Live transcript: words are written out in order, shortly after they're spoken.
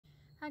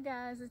Hi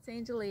guys, it's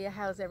Angelia.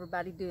 How's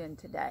everybody doing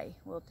today?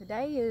 Well,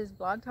 today is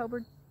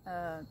Vlogtober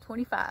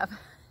 25,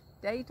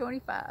 day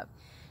 25.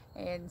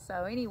 And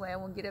so anyway, I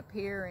want to get up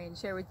here and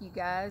share with you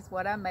guys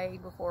what I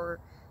made before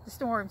the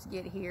storms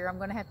get here. I'm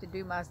going to have to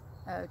do my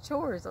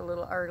chores a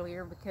little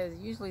earlier because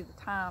usually the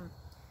time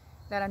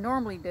that I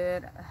normally do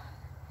it,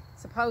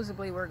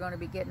 supposedly we're going to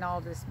be getting all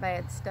this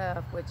bad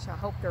stuff, which I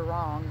hope they're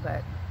wrong,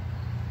 but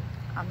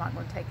I'm not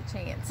going to take a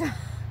chance.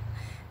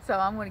 So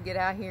I'm going to get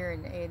out here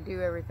and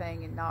do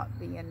everything and not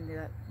be in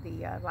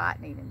the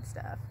lightning and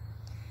stuff.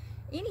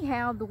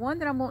 Anyhow, the one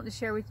that I'm wanting to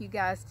share with you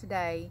guys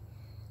today,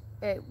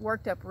 it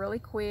worked up really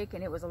quick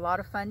and it was a lot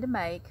of fun to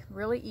make,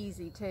 really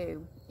easy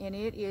too. And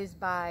it is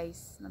by,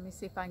 let me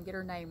see if I can get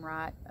her name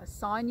right,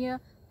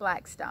 Sonia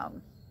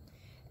Blackstone.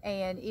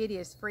 And it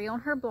is free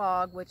on her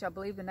blog, which I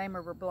believe the name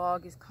of her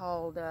blog is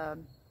called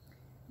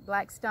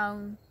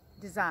Blackstone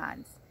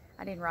Designs.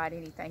 I didn't write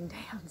anything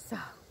down, so.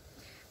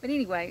 But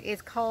anyway,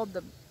 it's called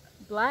the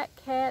Black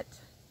Cat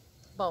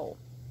Bowl,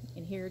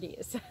 and here it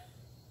is.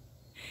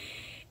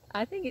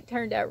 I think it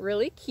turned out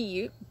really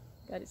cute.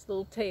 Got its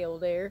little tail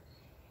there.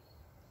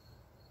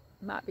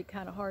 Might be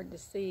kind of hard to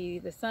see.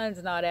 The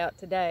sun's not out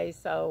today,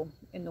 so,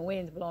 and the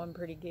wind's blowing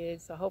pretty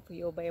good, so hopefully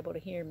you'll be able to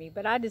hear me.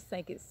 But I just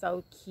think it's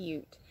so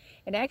cute.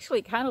 And actually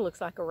it kind of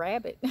looks like a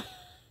rabbit.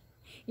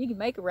 You can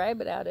make a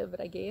rabbit out of it,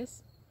 I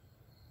guess.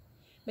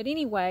 But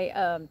anyway,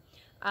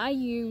 I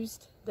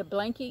used the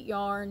blanket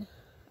yarn,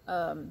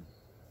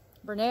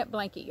 Bernette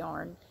blanket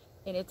yarn,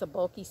 and it's a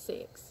bulky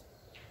 6,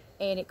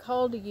 and it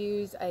called to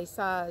use a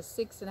size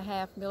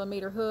 6.5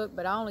 millimeter hook,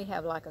 but I only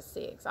have like a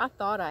 6. I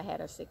thought I had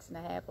a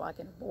 6.5 like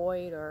in a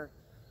Boyd or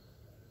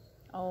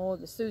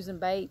the Susan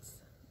Bates,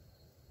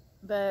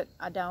 but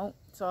I don't,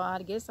 so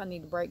I guess I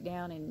need to break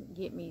down and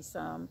get me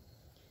some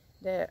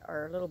that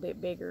are a little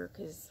bit bigger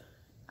because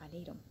I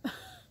need them.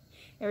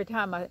 Every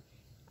time I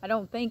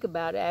don't think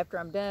about it after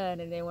I'm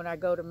done, and then when I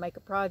go to make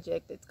a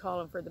project that's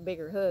calling for the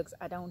bigger hooks,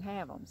 I don't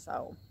have them.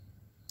 So,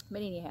 but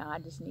anyhow, I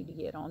just need to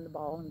get on the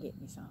ball and get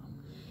me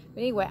some.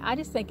 But anyway, I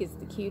just think it's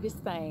the cutest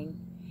thing.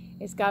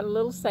 It's got a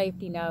little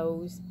safety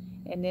nose,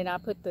 and then I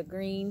put the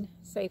green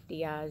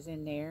safety eyes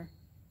in there.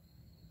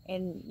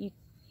 And you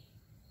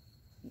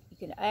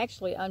can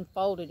actually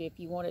unfold it if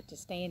you want it to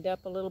stand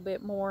up a little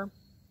bit more.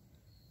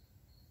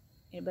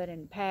 But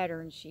in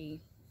pattern, she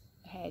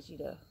has you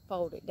to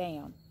fold it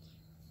down.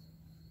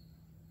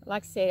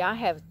 Like I said, I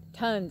have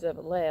tons of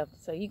it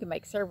left, so you can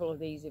make several of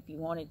these if you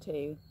wanted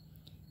to.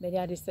 But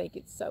I just think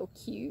it's so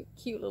cute.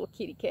 Cute little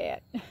kitty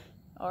cat.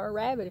 Or a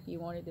rabbit if you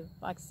wanted to.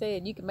 Like I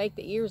said, you can make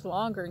the ears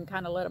longer and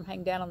kind of let them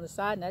hang down on the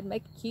side, and that'd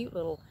make a cute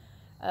little,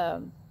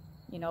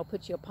 you know,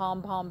 put you a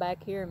pom-pom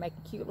back here and make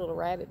a cute little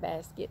rabbit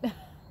basket.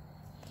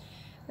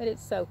 But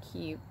it's so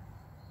cute.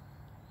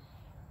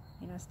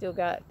 And I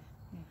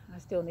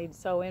still need to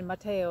sew in my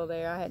tail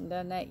there. I hadn't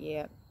done that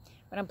yet.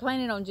 But I'm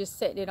planning on just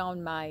setting it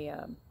on my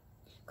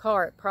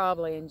cart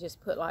probably, and just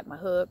put like my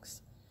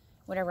hooks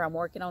whenever I'm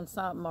working on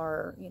something,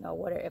 or you know,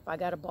 whatever. If I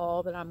got a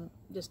ball that I'm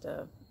just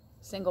a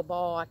single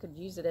ball, I could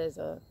use it as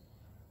a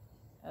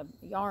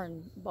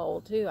yarn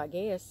bowl too, I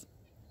guess.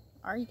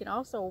 Or you can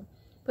also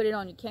put it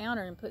on your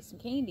counter and put some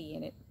candy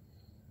in it.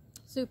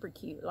 Super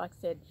cute. Like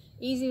I said,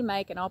 easy to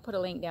make, and I'll put a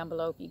link down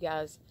below if you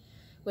guys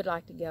would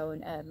like to go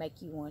and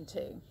make you one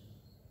too.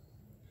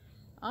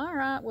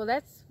 Alright, well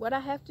that's what I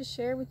have to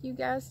share with you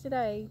guys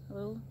today, a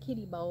little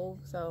kitty bowl.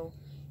 So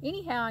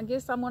anyhow, I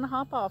guess I'm going to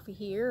hop off of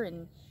here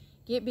and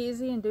get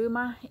busy and do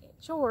my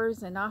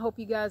chores. And I hope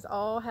you guys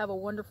all have a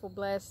wonderful,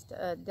 blessed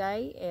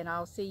day. And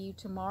I'll see you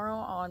tomorrow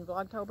on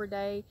Vlogtober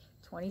Day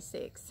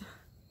 26.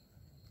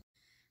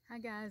 Hi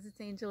guys, it's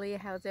Angelia.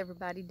 How's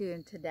everybody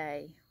doing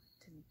today?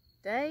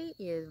 Today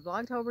is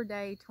Vlogtober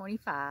Day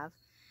 25.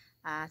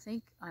 I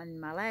think on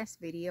my last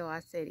video I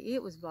said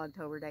it was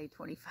Vlogtober Day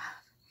 25.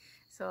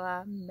 So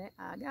I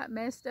got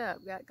messed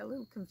up, got a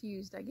little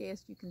confused, I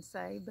guess you can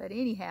say. But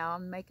anyhow,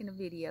 I'm making a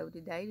video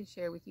today to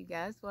share with you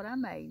guys what I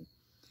made.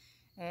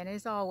 And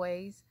as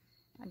always,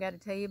 I got to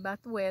tell you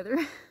about the weather.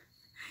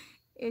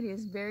 It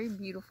is very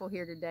beautiful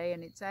here today,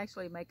 and it's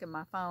actually making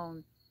my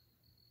phone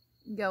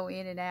go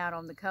in and out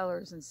on the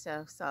colors and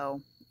stuff. So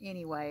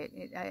anyway,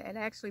 it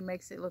actually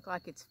makes it look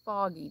like it's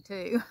foggy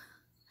too,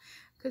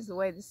 because the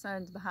way the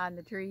sun's behind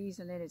the trees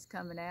and then it's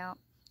coming out.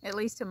 At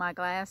least to my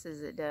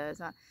glasses it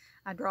does.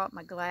 I dropped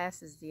my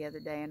glasses the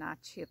other day and I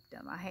chipped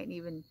them. I hadn't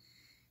even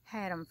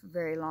had them for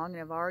very long,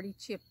 and I've already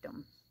chipped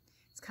them.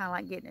 It's kind of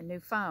like getting a new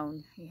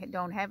phone. You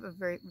don't have it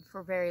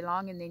for very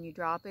long, and then you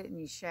drop it and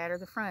you shatter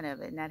the front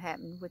of it. And that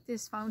happened with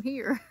this phone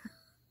here.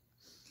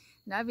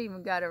 And I've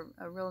even got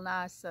a real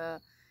nice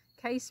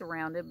case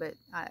around it, but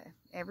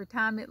every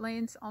time it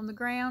lands on the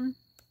ground,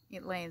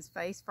 it lands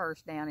face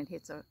first down and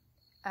hits a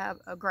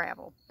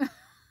gravel.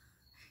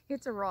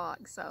 Hits a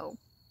rock. So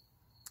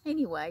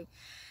anyway,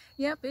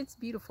 yep, it's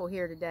beautiful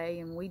here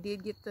today, and we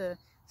did get the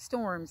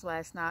storms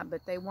last night,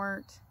 but they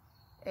weren't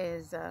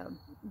as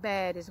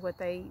bad as what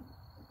they,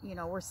 you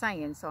know, were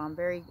saying. So I'm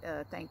very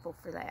thankful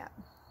for that.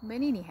 But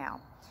anyhow,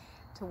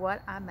 to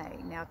what I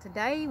made. Now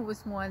today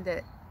was one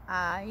that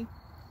I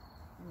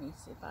let me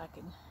see if I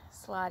can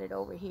slide it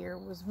over here,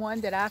 was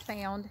one that I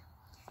found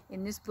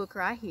in this book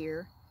right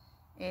here.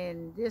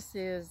 And this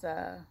is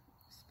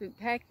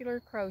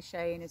Spooktacular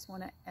Crochet, and it's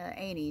one of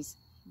Annie's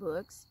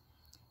books.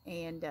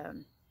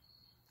 And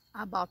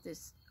I bought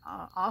this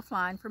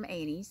offline from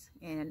Annie's,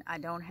 and I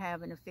don't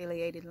have an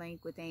affiliated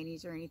link with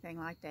Annie's or anything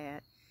like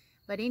that.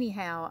 But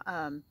anyhow,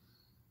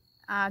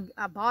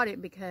 I bought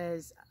it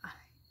because,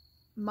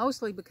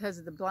 mostly because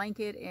of the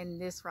blanket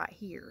and this right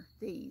here,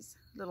 these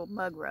little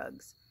mug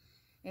rugs.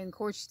 And of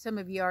course, some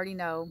of you already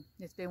know,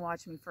 it's been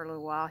watching me for a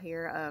little while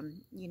here,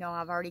 you know,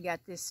 I've already got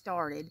this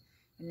started,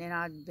 and then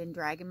I've been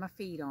dragging my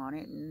feet on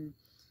it, and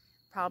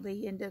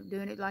probably end up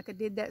doing it like I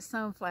did that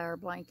sunflower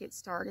blanket,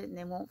 start it and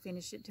then won't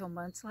finish it till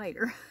months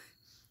later.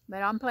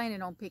 But I'm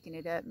planning on picking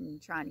it up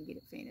and trying to get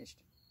it finished.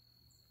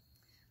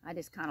 I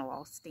just kind of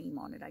lost steam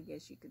on it, I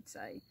guess you could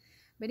say.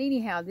 But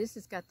anyhow, this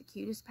has got the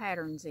cutest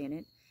patterns in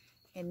it.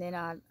 And then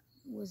I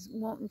was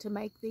wanting to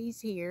make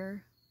these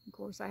here. Of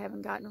course, I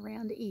haven't gotten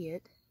around to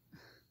it.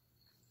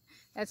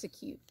 That's a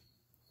cute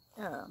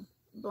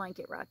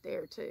blanket right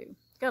there too.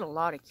 It's got a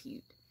lot of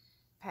cute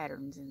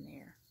patterns in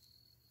there.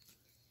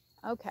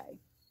 Okay,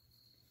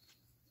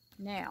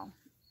 now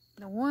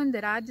the one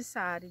that I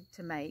decided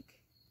to make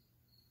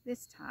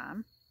this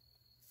time,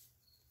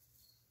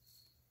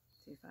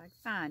 see if I can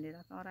find it.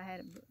 I thought I had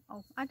it.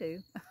 Oh, I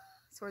do.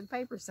 That's where the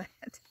paper's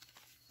at.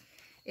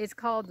 It's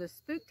called the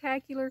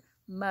Spooktacular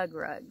Mug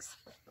Rugs,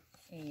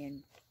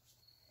 and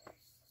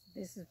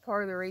this is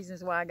part of the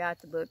reasons why I got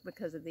the book,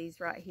 because of these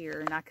right here.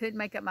 And I couldn't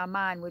make up my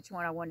mind which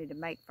one I wanted to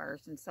make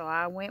first, and so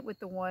I went with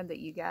the one that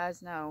you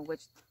guys know,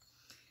 which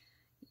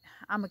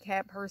I'm a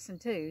cat person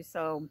too.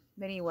 So,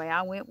 but anyway,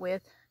 I went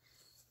with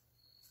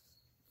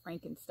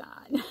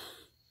Frankenstein.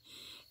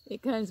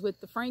 It comes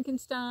with the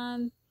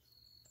Frankenstein,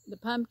 the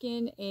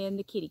pumpkin, and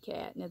the kitty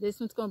cat. Now this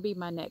one's going to be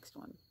my next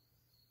one.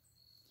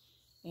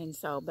 And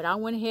so, but I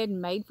went ahead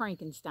and made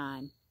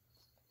Frankenstein.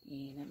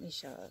 And let me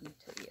show them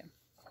to you.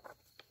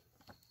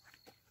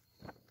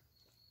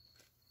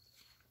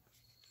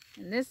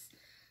 And this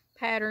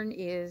pattern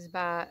is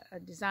by a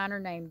designer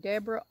named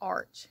Deborah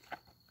Arch.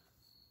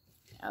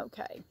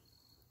 Okay.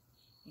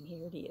 And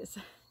here it is.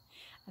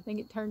 I think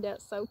it turned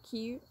out so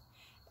cute.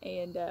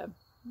 And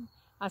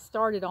I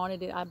started on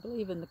it, I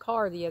believe, in the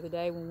car the other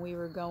day when we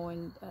were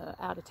going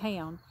out of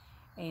town.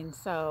 And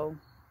so,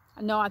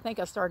 no, I think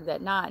I started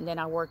that night, and then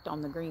I worked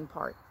on the green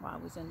part while I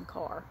was in the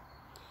car.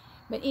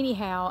 But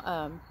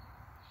anyhow,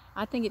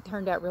 I think it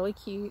turned out really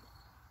cute,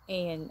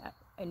 and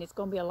it's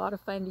going to be a lot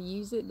of fun to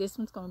use it. This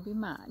one's going to be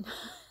mine.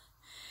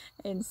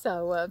 And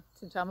so,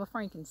 since I'm a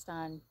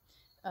Frankenstein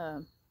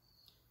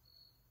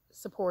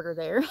supporter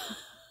there,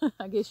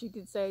 I guess you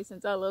could say,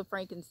 since I love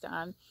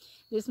Frankenstein,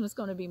 this one's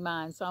going to be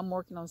mine. So I'm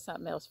working on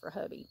something else for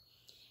hubby.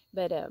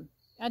 But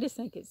I just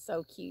think it's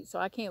so cute. So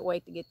I can't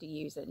wait to get to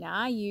use it. Now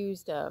I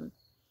used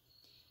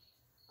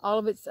all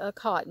of it's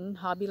cotton,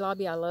 Hobby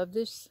Lobby. I love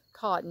this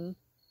cotton,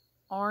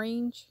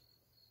 orange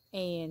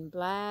and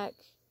black.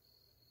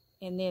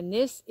 And then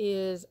this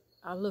is,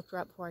 I looked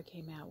right before I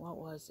came out. What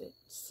was it?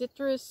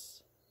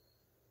 Citrus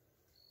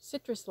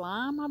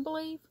lime, I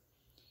believe.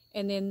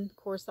 And then, of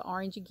course, the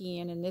orange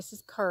again. And this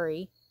is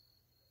curry.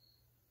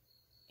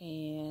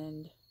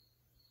 And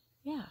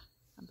yeah,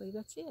 I believe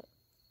that's it.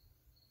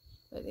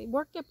 But it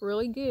worked up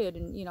really good,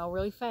 and you know,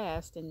 really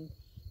fast, and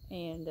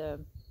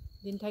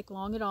didn't take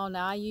long at all.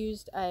 Now I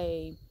used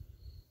a,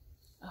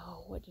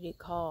 oh, what did it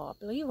call? I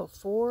believe a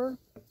 4.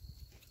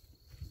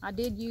 I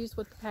did use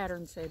what the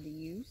pattern said to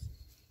use,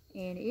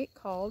 and it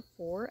called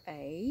for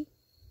a,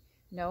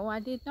 no, I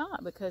did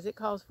not, because it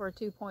calls for a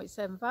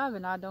 2.75,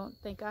 and I don't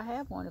think I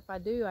have one. If I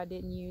do, I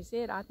didn't use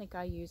it. I think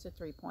I used a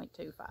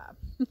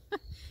 3.25.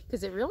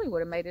 Because it really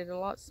would have made it a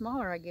lot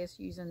smaller, I guess,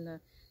 using the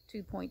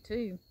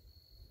 2.2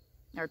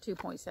 or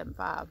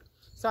 2.75.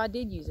 So I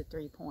did use a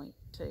 3.2.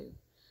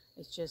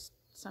 It's just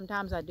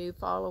sometimes I do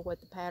follow what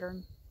the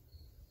pattern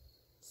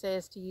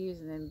says to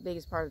use, and then the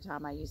biggest part of the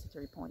time I use the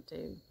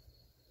 3.2.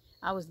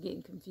 I was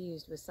getting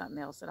confused with something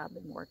else that I've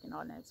been working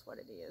on. That's what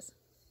it is.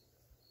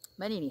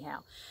 But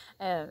anyhow,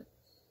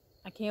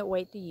 I can't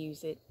wait to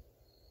use it.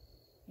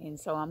 And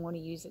so I'm going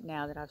to use it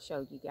now that I've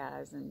showed you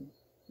guys, and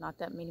not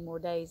that many more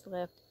days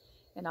left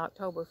in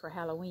October for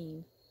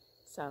Halloween.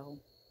 So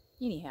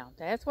anyhow,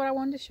 that's what I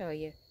wanted to show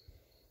you.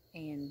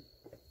 And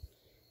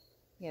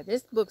yeah,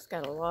 this book's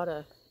got a lot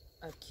of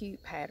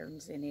cute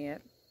patterns in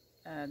it.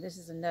 This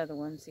is another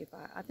one. See if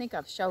I think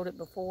I've showed it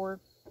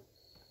before.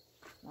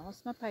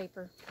 Lost my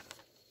paper.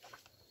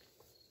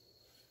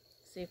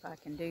 See if I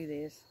can do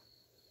this.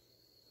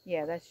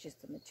 Yeah, that's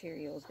just the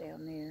materials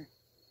down there.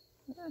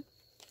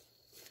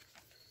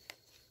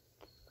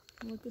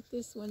 Look at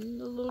this one,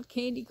 the little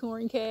candy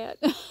corn cat.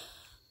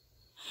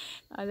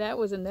 That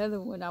was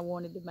another one I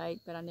wanted to make,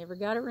 but I never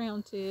got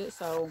around to it.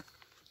 So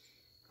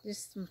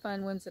just some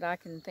fun ones that I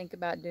can think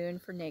about doing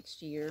for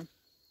next year,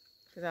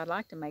 because I'd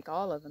like to make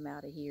all of them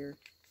out of here.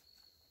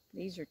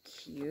 These are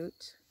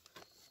cute.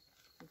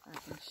 If I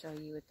can show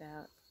you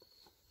without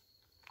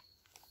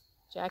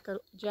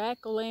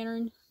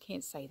jack-o'-lantern,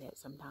 can't say that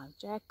sometimes,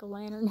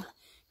 jack-o'-lantern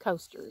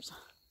coasters.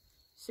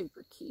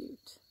 Super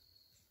cute.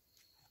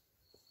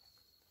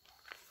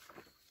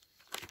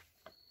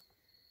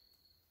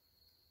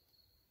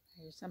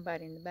 There's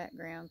somebody in the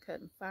background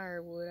cutting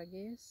firewood, I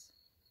guess.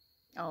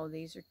 Oh,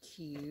 these are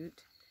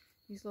cute.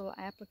 These little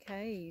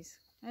appliques.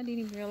 I didn't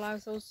even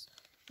realize those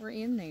were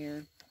in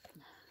there.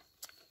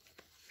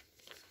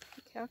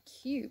 Look how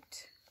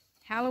cute.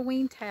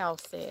 Halloween towel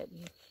set.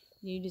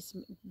 You just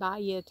buy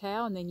you a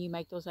towel and then you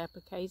make those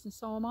appliques and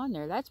sew them on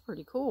there. That's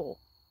pretty cool.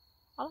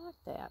 I like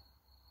that.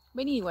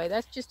 But anyway,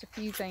 that's just a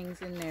few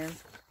things in there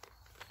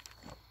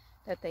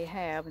that they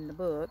have in the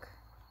book.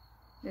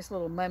 This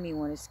little mummy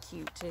one is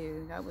cute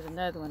too. That was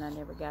another one I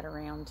never got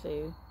around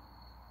to.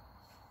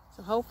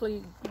 So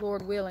hopefully,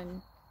 Lord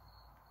willing,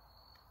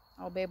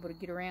 I'll be able to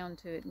get around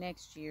to it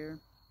next year.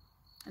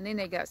 And then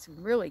they got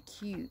some really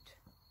cute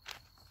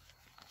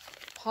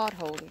pot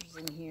holders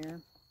in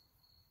here.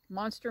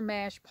 Monster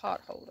Mash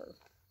pot holder.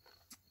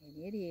 And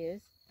it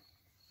is.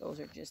 Those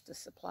are just the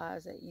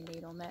supplies that you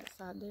need on that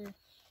side there.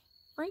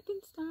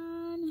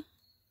 Frankenstein.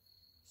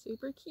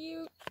 Super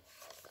cute.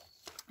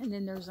 And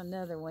then there's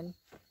another one.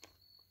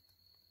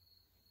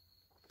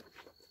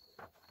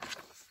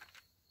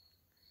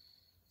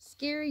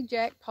 Scary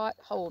jackpot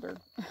holder.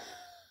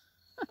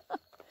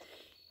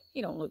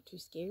 He don't look too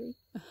scary.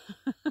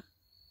 But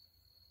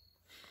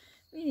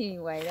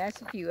anyway,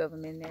 that's a few of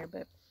them in there.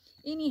 But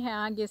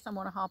anyhow, I guess I'm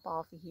going to hop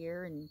off of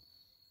here and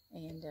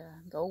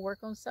go work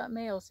on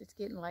something else. It's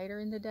getting later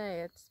in the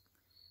day. The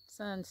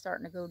sun's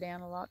starting to go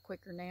down a lot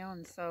quicker now.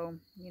 And so,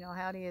 you know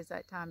how it is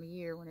that time of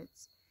year when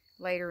it's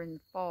later in the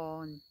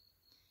fall and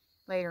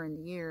later in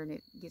the year and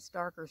it gets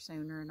darker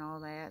sooner and all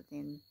that.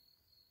 Then,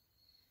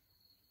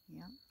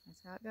 yeah,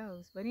 that's how it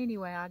goes. But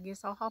anyway, I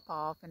guess I'll hop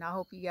off. And I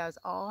hope you guys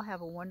all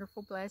have a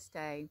wonderful, blessed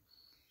day.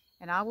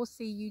 And I will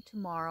see you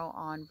tomorrow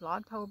on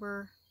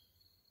Vlogtober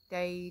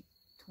Day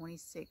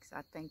 26.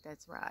 I think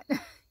that's right.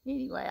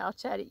 Anyway, I'll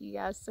chat at you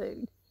guys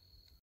soon.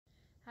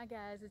 Hi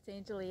guys, it's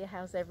Angelia.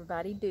 How's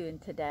everybody doing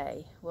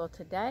today? Well,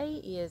 today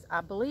is,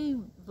 I believe,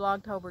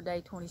 Vlogtober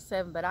Day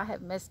 27, but I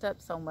have messed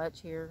up so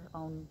much here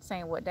on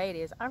saying what day it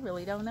is. I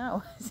really don't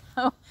know.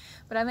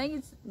 But I think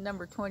it's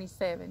number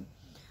 27.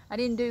 I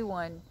didn't do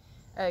one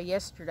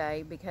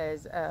yesterday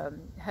because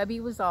hubby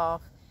was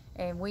off.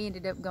 And we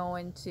ended up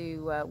going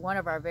to one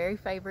of our very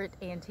favorite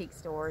antique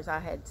stores. I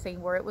had seen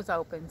where it was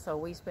open, so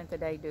we spent the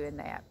day doing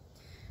that.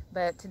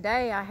 But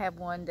today I have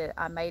one that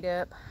I made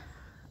up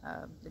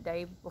the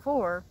day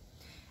before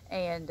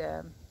and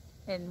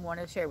want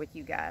to share with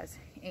you guys.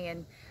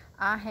 And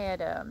I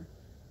had,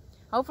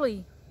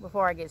 hopefully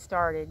before I get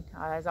started,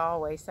 as I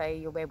always say,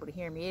 you'll be able to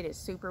hear me. It is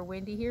super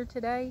windy here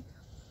today.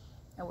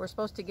 And we're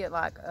supposed to get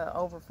like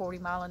over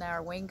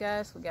 40-mile-an-hour wind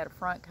gusts. We got a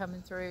front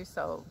coming through,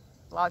 so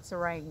lots of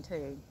rain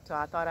too. So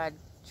I thought I'd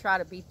try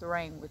to beat the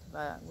rain with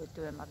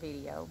doing my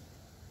video.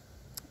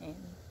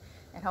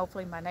 And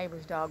hopefully my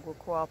neighbor's dog will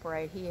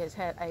cooperate. He has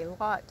had a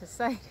lot to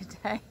say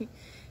today.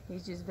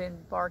 He's just been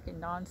barking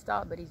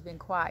nonstop, but he's been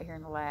quiet here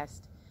in the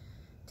last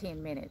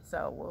 10 minutes.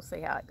 So we'll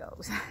see how it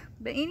goes.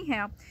 But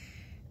anyhow,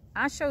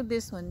 I showed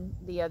this one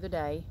the other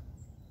day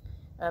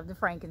of the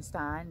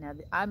Frankenstein. Now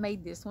I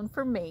made this one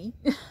for me.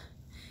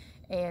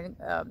 And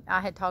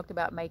I had talked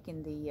about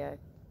making the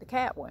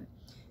cat one.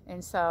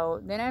 And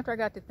so then after I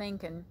got to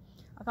thinking,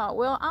 I thought,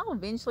 well, I'll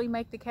eventually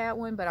make the cat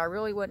one, but I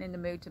really wasn't in the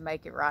mood to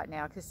make it right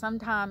now. Because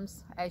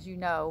sometimes, as you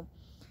know,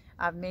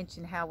 I've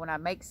mentioned how when I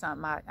make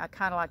something, I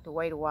kind of like to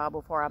wait a while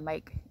before I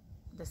make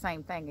the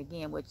same thing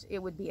again, which it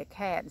would be a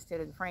cat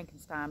instead of the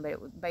Frankenstein, but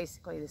it was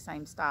basically the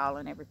same style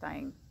and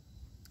everything.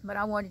 But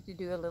I wanted to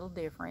do a little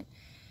different.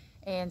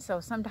 And so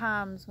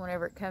sometimes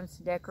whenever it comes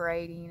to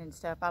decorating and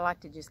stuff, I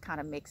like to just kind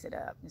of mix it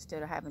up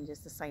instead of having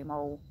just the same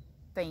old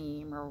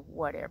theme or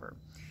whatever.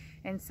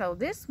 And so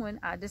this one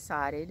I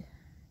decided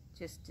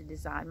just to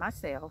design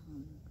myself.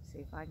 See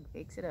if I can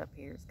fix it up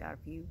here. It's got a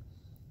few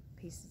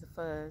pieces of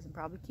fuzz and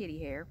probably kitty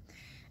hair.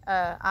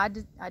 I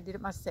did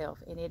it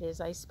myself, and it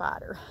is a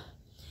spider.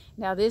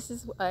 Now this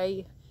is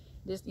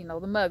you know,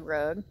 the mug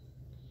rug,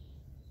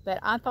 but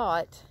I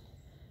thought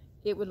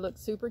it would look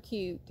super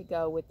cute to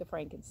go with the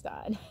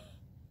Frankenstein.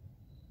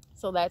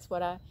 So that's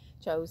what I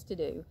chose to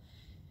do.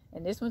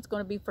 And this one's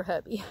going to be for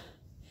hubby.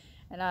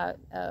 And I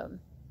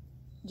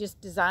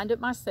just designed it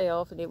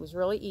myself, and it was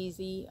really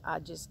easy. I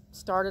just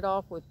started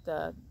off with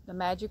the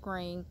magic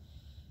ring.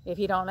 If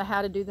you don't know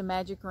how to do the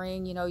magic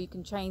ring, you know, you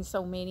can chain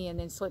so many and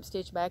then slip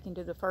stitch back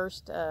into the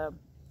first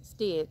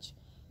stitch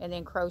and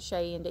then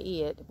crochet into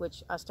it,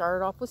 which I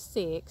started off with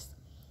 6,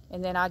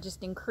 and then I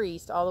just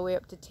increased all the way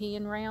up to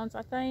 10 rounds,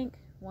 I think.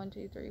 1,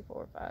 2, 3,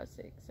 4, 5,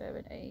 6,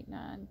 7, 8,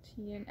 9,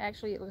 10.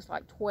 Actually, it looks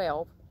like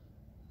 12.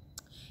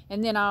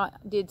 And then I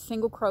did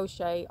single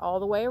crochet all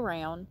the way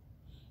around.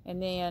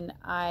 And then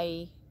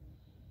I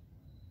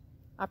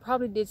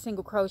probably did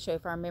single crochet,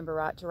 if I remember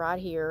right, to right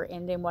here.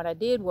 And then what I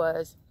did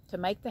was, to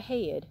make the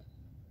head,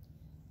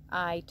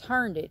 I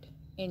turned it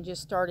and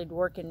just started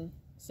working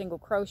single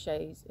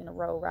crochets in a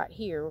row right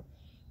here,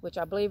 which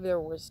I believe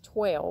there was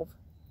 12.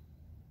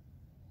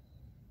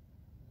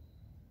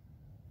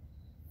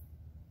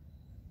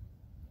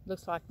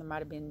 Looks like there might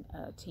have been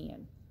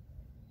 10.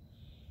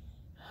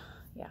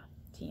 Yeah,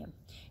 10.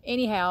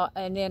 Anyhow,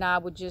 and then I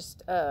would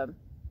just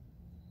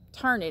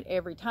turn it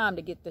every time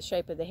to get the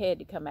shape of the head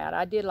to come out.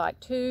 I did like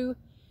two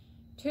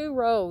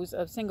rows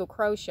of single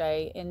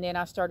crochet, and then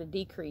I started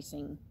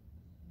decreasing.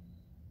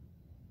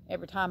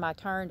 Every time I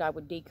turned, I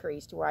would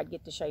decrease to where I'd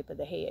get the shape of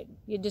the head.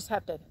 You just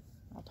have to,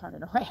 I'll turn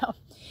it around.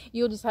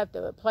 You'll just have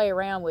to play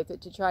around with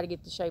it to try to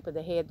get the shape of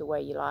the head the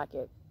way you like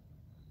it.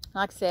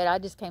 Like I said, I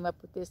just came up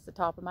with this the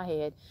top of my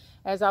head.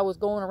 As I was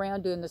going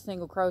around doing the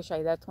single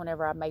crochet, that's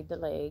whenever I made the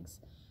legs.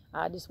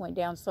 I just went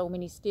down so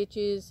many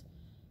stitches,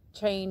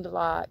 chained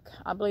like,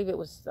 I believe it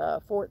was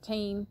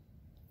 14,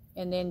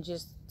 and then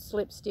just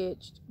slip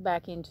stitched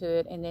back into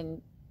it, and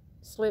then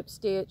slip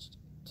stitched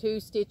 2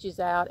 stitches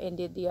out and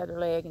did the other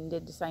leg, and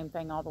did the same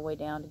thing all the way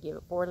down to give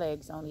it 4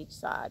 legs on each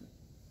side.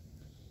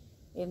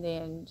 And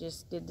then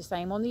just did the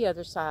same on the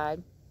other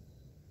side.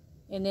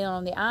 And then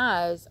on the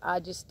eyes, I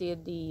just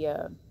did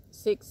the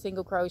 6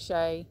 single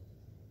crochet,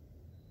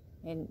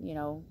 and you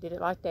know, did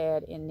it like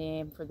that. And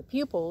then for the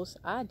pupils,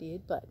 I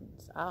did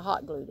buttons. I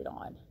hot glued it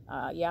on.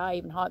 Yeah, I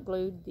even hot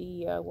glued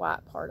the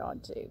white part on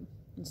too,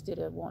 instead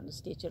of wanting to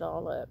stitch it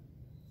all up.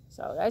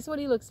 So that's what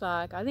he looks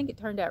like. I think it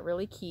turned out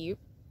really cute,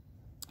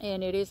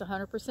 and it is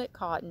 100%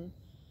 cotton,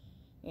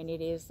 and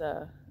it is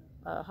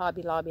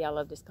Hobby Lobby. I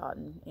love this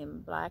cotton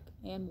in black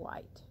and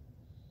white.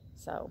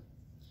 So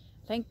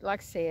I think,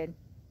 like I said,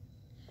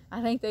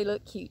 I think they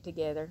look cute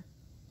together,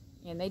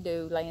 and they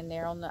do, laying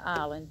there on the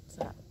island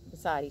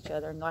beside each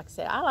other. And like I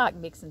said, I like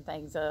mixing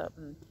things up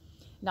and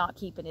not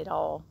keeping it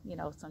all, you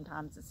know,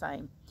 sometimes the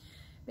same.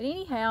 But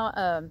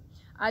anyhow,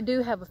 I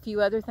do have a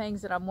few other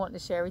things that I'm wanting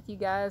to share with you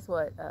guys,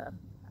 what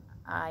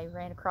I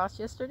ran across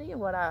yesterday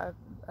and what I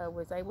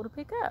was able to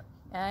pick up.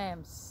 And I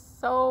am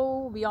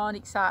so beyond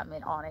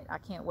excitement on it. I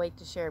can't wait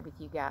to share with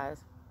you guys.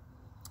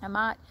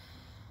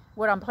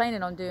 What I'm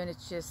planning on doing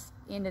is just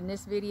ending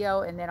this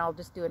video, and then I'll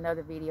just do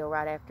another video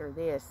right after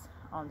this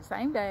on the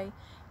same day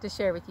to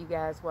share with you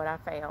guys what I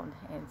found.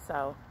 And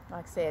so,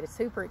 like I said, it's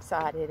super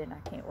excited, and I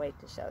can't wait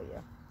to show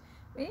you.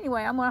 But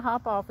anyway, I'm going to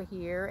hop off of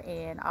here,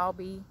 and I'll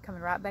be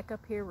coming right back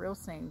up here real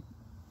soon.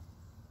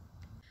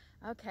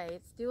 Okay,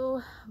 it's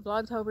still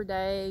Vlogtober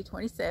Day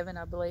 27,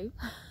 I believe.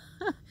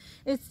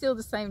 It's still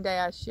the same day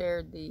I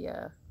shared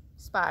the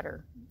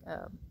spider,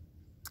 what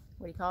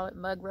do you call it,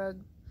 mug rug,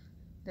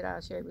 that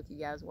I shared with you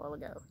guys a while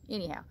ago.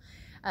 Anyhow,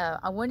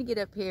 I want to get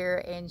up here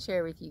and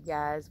share with you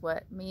guys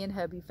what me and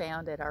hubby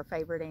found at our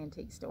favorite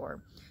antique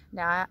store.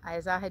 Now,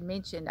 as I had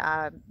mentioned,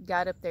 I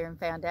got up there and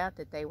found out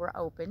that they were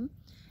open.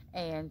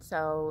 And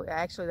so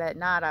actually that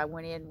night I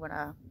went in, when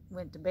I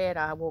went to bed,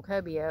 I woke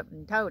hubby up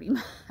and told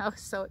him. I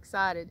was so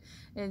excited.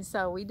 And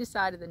so we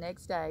decided the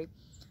next day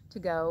to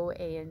go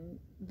and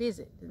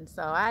visit. And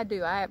so I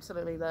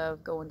absolutely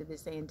love going to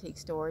this antique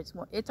store.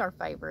 It's our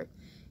favorite.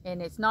 And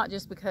it's not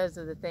just because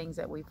of the things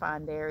that we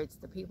find there. It's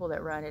the people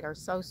that run it are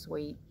so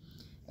sweet.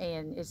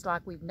 And it's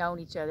like we've known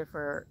each other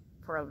for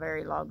a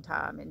very long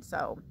time. And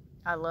so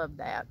I love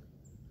that.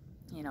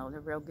 You know,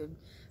 they're real good,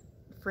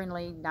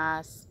 friendly,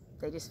 nice.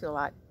 They just feel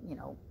like, you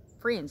know,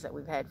 friends that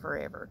we've had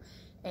forever.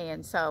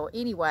 And so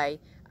anyway,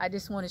 I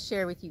just want to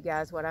share with you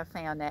guys what I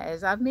found. That,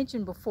 as I've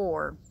mentioned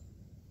before,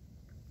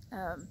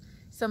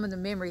 some of the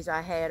memories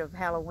I had of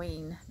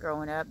Halloween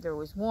growing up, there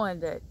was one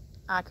that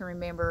I can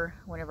remember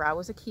whenever I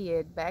was a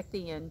kid back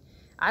then.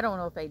 I don't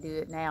know if they do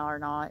it now or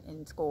not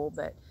in school,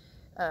 but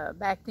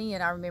back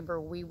then I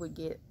remember we would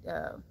get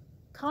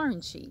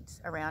coloring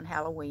sheets around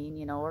Halloween,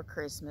 you know, or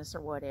Christmas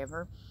or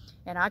whatever.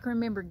 And I can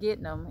remember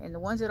getting them, and the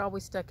ones that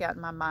always stuck out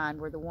in my mind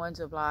were the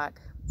ones of like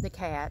the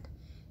cat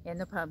and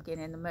the pumpkin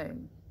and the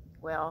moon.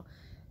 Well,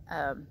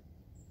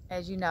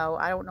 as you know,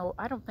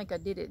 I don't think I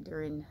did it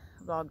during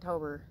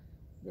Vlogtober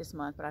this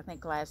month, but I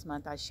think last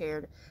month I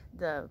shared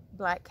the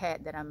black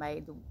cat that I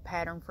made, the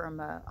pattern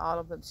from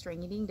Olive of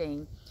Stringy Ding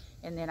Ding,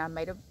 and then I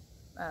made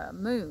a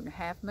moon,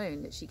 half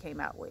moon that she came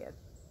out with.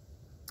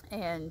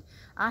 And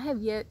I have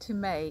yet to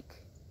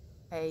make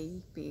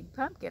a big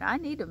pumpkin. I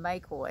need to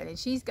make one, and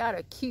she's got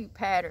a cute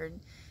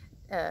pattern,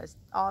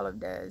 Olive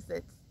does,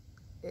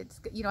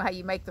 it's, you know how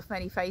you make the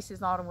funny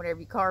faces on them whenever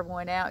you carve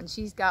one out, and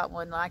she's got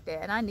one like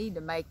that, and I need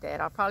to make that.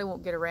 I probably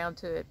won't get around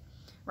to it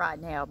right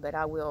now, but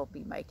I will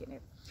be making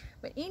it.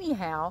 But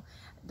anyhow,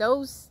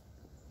 those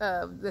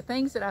the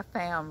things that I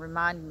found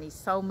reminded me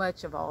so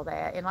much of all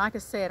that. And like I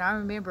said, I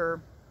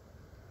remember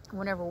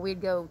whenever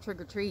we'd go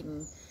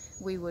trick-or-treating,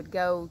 we would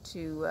go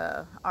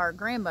to our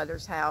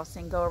grandmother's house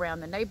and go around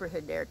the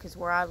neighborhood there, because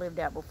where I lived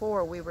at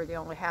before, we were the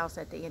only house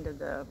at the end of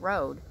the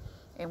road,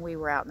 and we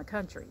were out in the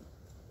country.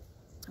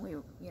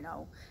 You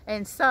know,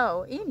 and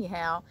so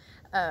anyhow,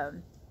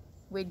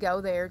 we'd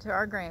go there to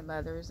our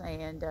grandmother's,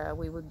 and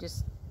we would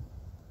just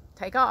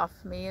take off,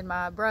 me and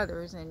my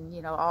brothers, and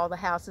you know, all the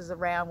houses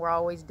around were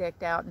always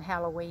decked out in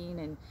Halloween.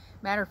 And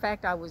matter of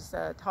fact, I was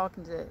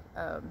talking to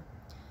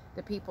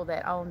the people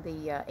that owned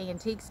the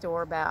antique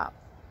store about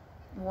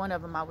one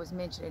of them. I was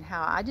mentioning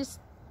how I just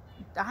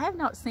I have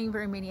not seen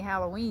very many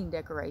Halloween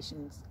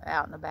decorations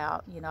out and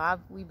about. You know,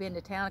 we've been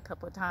to town a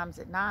couple of times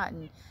at night,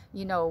 and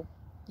you know,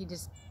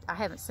 I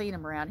haven't seen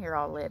them around here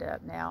all lit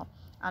up. Now,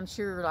 I'm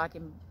sure like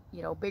in,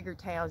 you know, bigger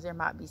towns there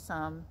might be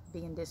some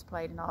being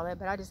displayed and all that,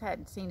 but I just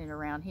hadn't seen it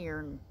around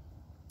here.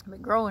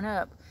 But growing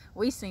up,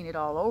 we seen it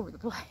all over the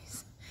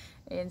place.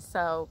 And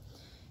so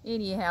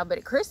anyhow, but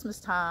at Christmas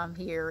time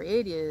here,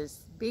 it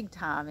is big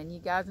time, and you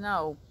guys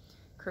know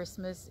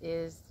Christmas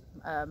is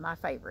my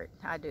favorite.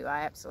 I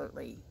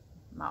absolutely,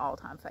 my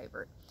all-time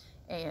favorite.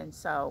 And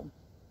so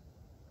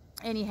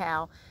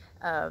anyhow,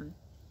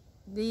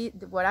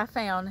 what I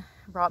found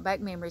brought back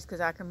memories, because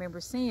I can remember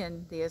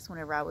seeing this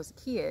whenever I was a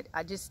kid.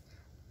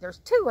 There's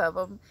two of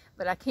them,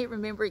 but I can't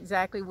remember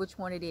exactly which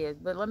one it is.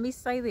 But let me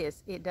say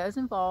this, it does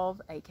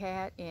involve a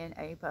cat and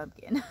a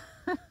pumpkin.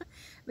 But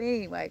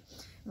anyway,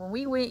 when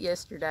we went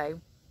yesterday,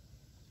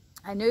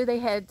 I knew they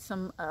had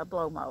some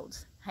blow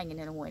molds hanging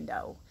in a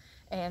window.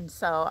 And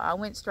so I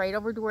went straight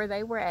over to where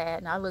they were at,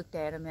 and I looked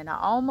at them, and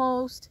I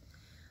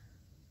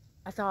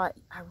thought,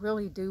 I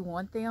really do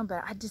want them,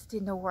 but I just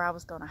didn't know where I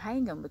was going to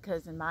hang them,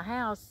 because in my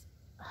house,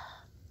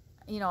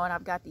 you know, and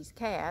I've got these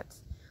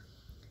cats,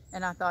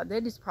 and I thought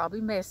they'd just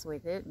probably mess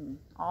with it and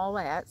all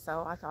that.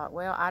 So I thought,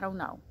 well, I don't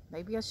know.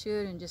 Maybe I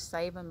should and just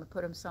save them and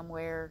put them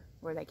somewhere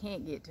where they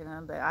can't get to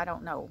them, but I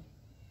don't know.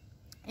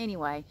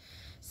 Anyway,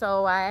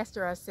 so I asked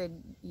her, I said,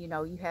 you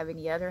know, you have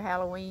any other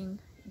Halloween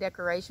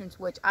decorations?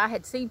 Which I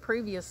had seen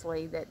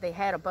previously that they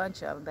had a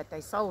bunch of them, but they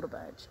sold a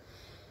bunch.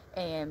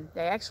 And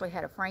they actually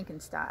had a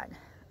Frankenstein,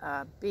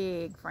 a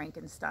big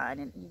Frankenstein.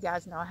 And you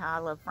guys know how I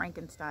love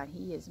Frankenstein.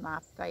 He is my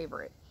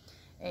favorite.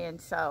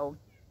 And so,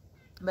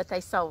 but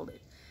they sold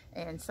it.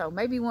 And so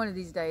maybe one of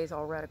these days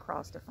I'll run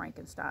across the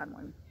Frankenstein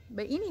one.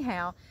 But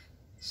anyhow,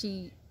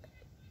 she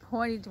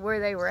pointed to where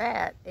they were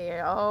at,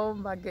 and oh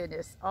my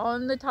goodness,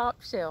 on the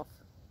top shelf,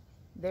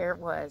 there it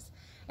was.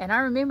 And I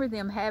remember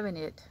them having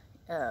it,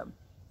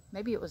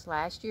 maybe it was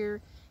last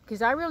year,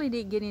 because I really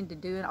didn't get into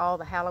doing all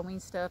the Halloween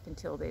stuff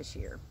until this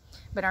year.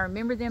 But I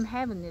remember them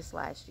having this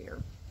last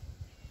year.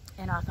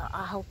 And I thought,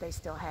 I hope they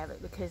still have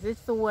it, because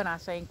it's the one I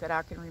think that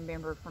I can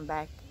remember from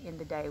back in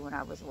the day when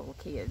I was a little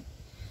kid.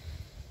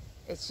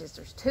 It's just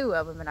there's two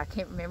of them, and I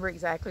can't remember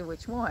exactly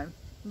which one.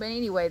 But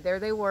anyway, there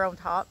they were on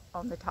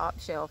the top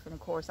shelf, and of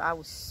course I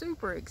was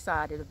super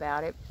excited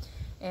about it.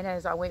 And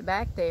as I went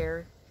back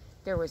there,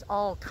 there was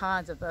all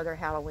kinds of other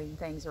Halloween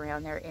things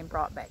around there, and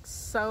brought back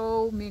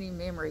so many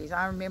memories.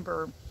 I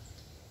remember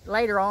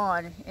later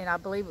on, and I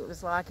believe it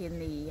was like in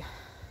the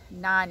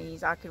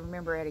 90s, I can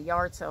remember at a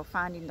yard sale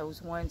finding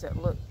those ones that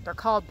they're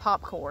called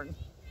popcorn,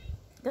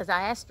 because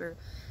I asked her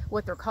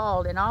what they're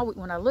called, and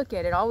when I look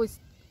at it,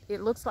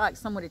 it looks like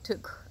somebody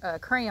took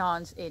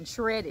crayons and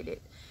shredded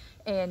it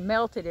and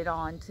melted it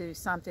onto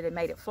something and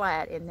made it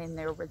flat, and then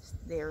there was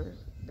their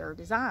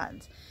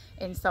designs.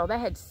 And so they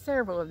had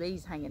several of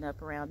these hanging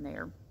up around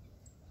there.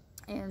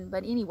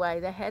 But anyway,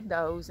 they had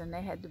those, and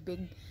they had the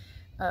big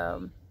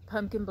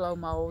pumpkin blow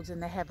molds,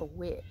 and they have a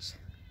witch.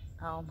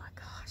 Oh my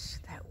gosh,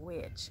 that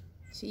witch.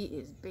 She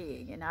is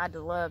big, and I'd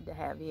love to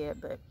have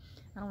it, but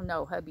I don't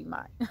know, hubby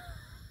might.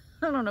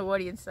 I don't know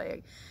what he'd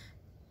say.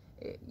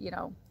 You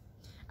know,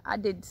 I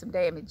did some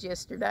damage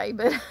yesterday,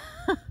 but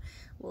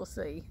we'll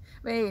see.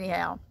 But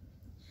anyhow,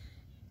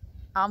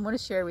 I'm going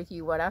to share with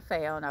you what I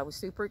found. I was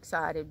super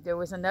excited. There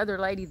was another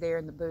lady there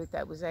in the booth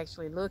that was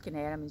actually looking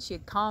at them, and she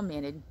had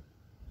commented,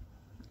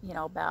 you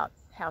know, about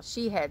how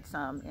she had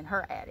some in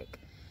her attic.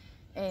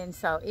 And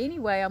so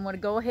anyway, I'm going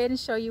to go ahead and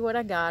show you what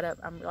I got.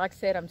 Like I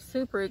said, I'm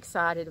super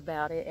excited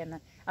about it. And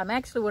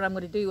what I'm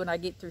going to do when I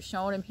get through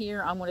showing them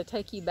here, I'm going to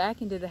take you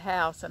back into the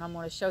house, and I'm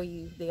going to show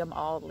you them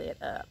all lit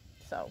up.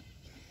 So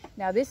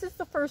now this is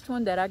the first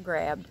one that I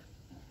grabbed,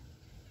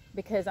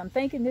 because I'm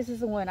thinking this is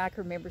the one I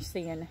can remember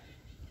seeing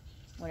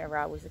whenever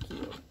I was a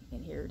kid.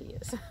 And here it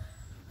is.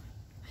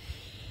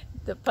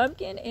 The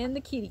pumpkin and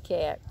the kitty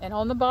cat. And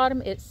on the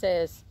bottom it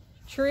says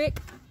trick.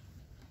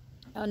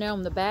 Oh, now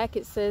on the back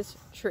it says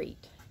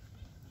treat.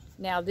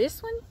 Now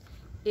this one,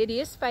 it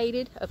is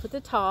faded up at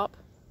the top,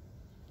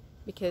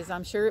 because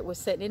I'm sure it was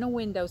sitting in a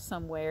window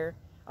somewhere,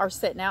 or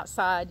sitting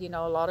outside. You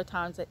know, a lot of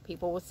times that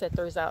people will set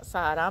theirs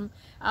outside.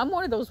 I'm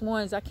one of those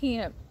ones, I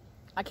can't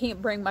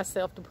bring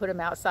myself to put them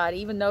outside,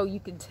 even though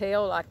you can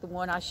tell, like the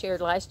one I shared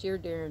last year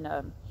during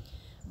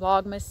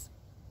Vlogmas,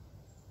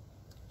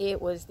 it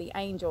was the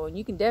angel, and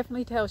you can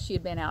definitely tell she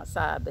had been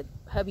outside. But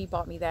hubby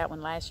bought me that one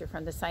last year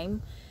from the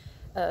same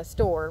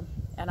store,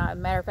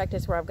 and matter of fact,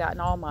 that's where I've gotten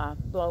all my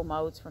blow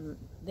molds from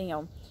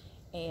them,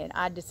 and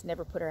I just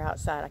never put her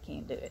outside. I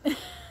can't do it.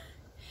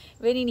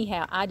 But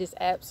anyhow, I just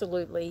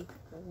absolutely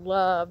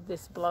love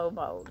this blow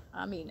mold.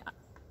 I mean,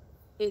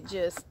 it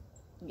just,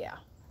 yeah,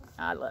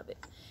 I love it.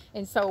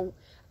 And so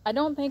I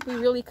don't think we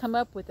really come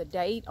up with a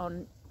date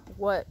on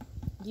what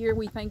year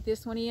we think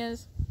this one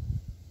is.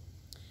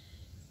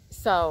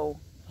 So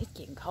it's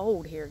getting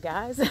cold here,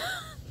 guys.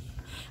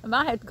 I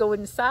might have to go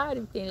inside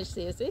and finish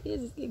this.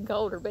 It's getting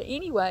colder. But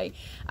anyway,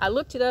 I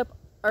looked it up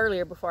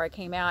earlier before I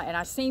came out, and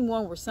I seen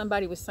one where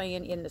somebody was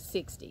saying in the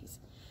 60s.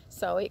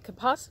 So it could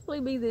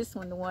possibly be this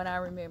one, the one I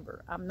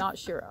remember. I'm not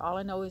sure. All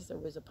I know is there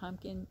was a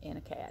pumpkin and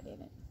a cat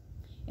in it.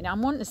 And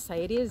I'm wanting to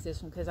say it is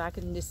this one because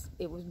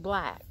it was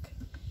black.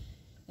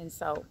 And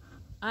so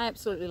I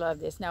absolutely love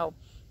this. Now,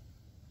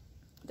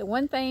 the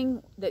one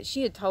thing that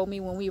she had told me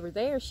when we were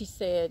there, she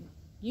said,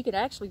 you could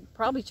actually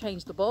probably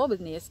change the bulb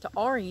in this to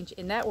orange,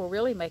 and that will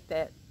really make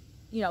that,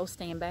 you know,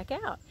 stand back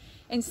out.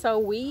 And so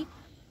we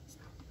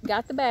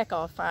got the back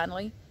off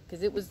finally,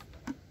 because it was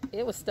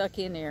stuck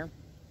in there.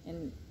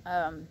 And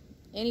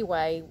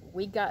anyway,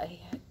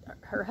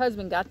 her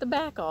husband got the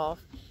back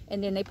off,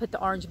 and then they put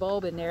the orange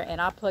bulb in there,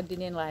 and I plugged it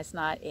in last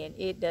night, and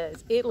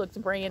it looks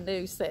brand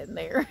new sitting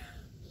there.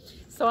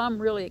 So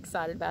I'm really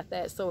excited about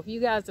that. So if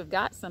you guys have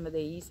got some of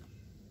these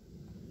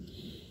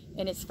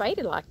and it's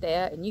faded like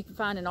that, and you can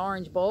find an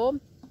orange bulb,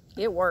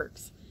 it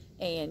works.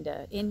 And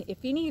if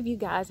any of you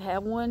guys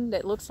have one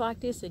that looks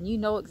like this and you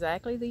know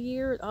exactly the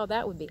year, oh,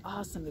 that would be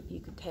awesome if you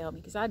could tell me,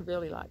 because I'd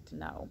really like to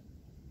know.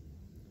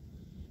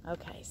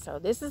 Okay, so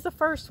this is the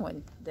first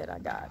one that I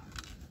got.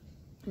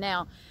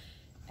 Now,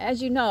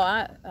 as you know,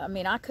 I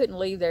mean, I couldn't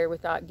leave there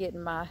without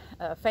getting my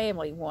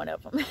family one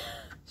of them.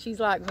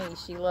 She's like me.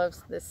 She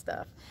loves this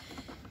stuff.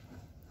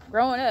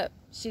 Growing up,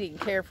 she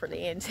didn't care for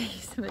the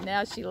antiques, but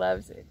now she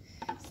loves it.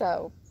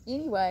 So,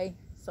 anyway,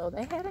 so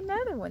they had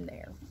another one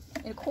there.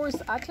 And, of course,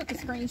 I took a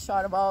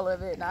screenshot of all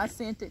of it, and I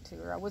sent it to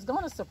her. I was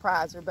going to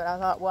surprise her, but I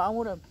thought, well, I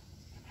want to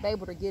be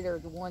able to get her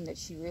the one that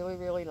she really,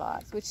 really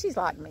likes. Which she's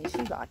like me.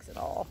 She likes it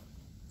all.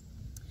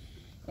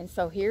 And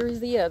so here is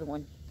the other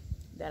one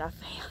that I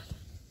found.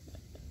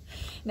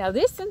 Now,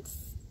 this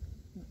one's,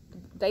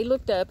 they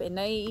looked up, and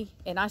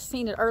I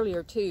seen it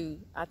earlier, too.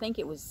 I think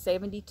it was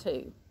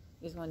 72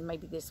 is when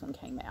maybe this one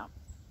came out.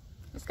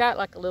 It's got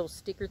like a little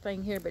sticker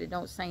thing here, but it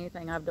don't say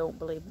anything, I don't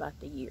believe, about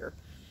the year.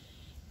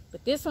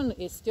 But this one,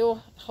 it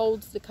still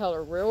holds the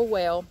color real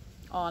well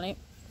on it.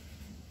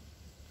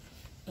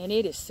 And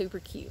it is super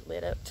cute,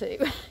 lit up too.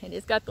 And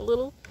it's got the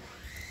little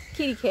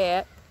kitty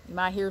cat. You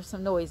might hear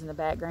some noise in the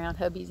background.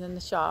 Hubby's in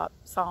the shop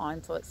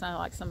sawing, so it sounded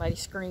like somebody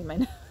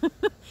screaming.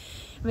 But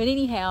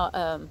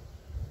anyhow,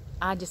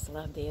 I just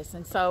love this.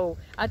 And so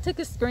I took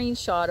a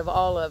screenshot of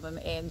all of them,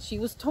 and she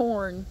was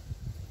torn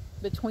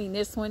between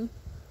this one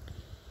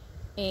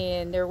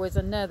and there was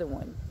another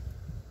one.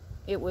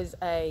 It was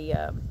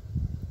a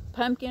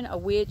pumpkin, a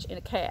witch, and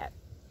a cat.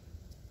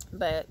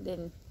 But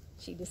then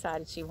she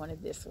decided she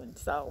wanted this one.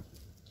 So,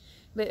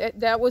 but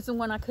that was the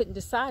one I couldn't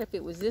decide if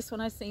it was this one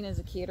I seen as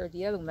a kid or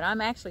the other one. But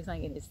I'm actually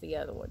thinking it's the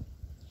other one.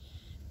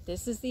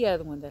 This is the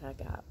other one that I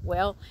got.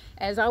 Well,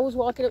 as I was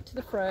walking up to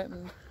the front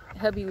and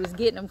hubby was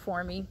getting them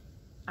for me,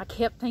 I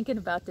kept thinking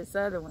about this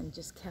other one.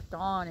 Just kept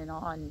on and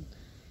on.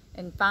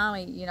 And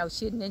finally, you know,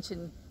 she had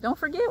mentioned, don't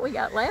forget we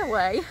got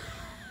layaway.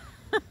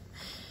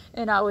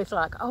 And I was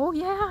like, oh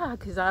yeah,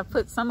 because I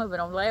put some of it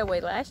on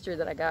layaway last year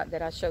that I got,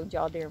 that I showed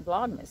y'all during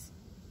Vlogmas.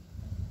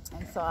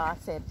 And so I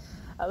said,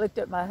 I looked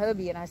at my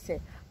hubby and I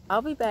said,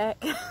 I'll be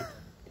back.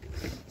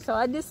 So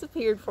I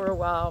disappeared for a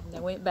while and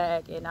I went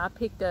back, and I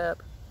picked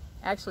up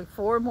actually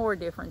 4 more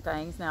different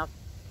things. Now,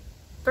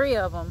 3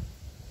 of them,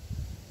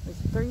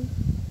 was it 3?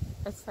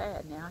 That's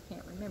sad now, I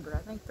can't remember. I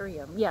think 3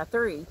 of them, yeah,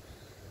 3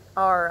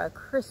 are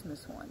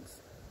Christmas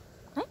ones.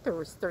 I think there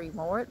was 3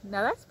 more.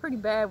 Now that's pretty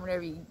bad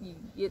whenever you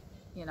get,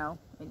 you know,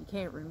 and you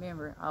can't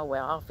remember. Oh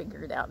well, I'll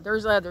figure it out.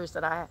 There's others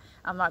that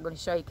I'm not going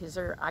to show you because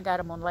I got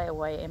them on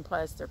layaway, and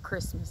plus they're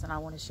Christmas and I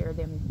want to share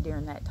them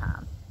during that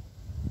time.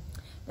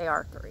 They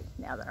are 3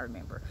 now that I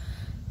remember.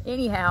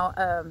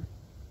 Anyhow,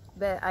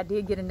 but I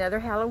did get another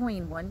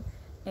Halloween one,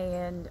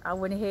 and I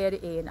went ahead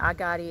and I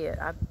got it.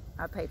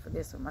 I paid for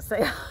this one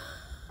myself.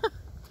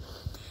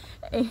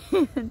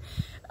 And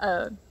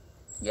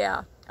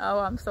yeah, oh,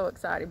 I'm so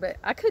excited, but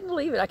I couldn't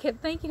leave it. I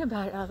kept thinking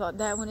about it. I thought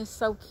that one is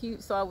so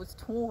cute, so I was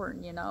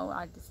torn, you know.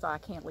 I just thought I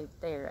can't leave it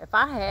there. If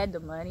I had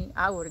the money,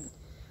 I would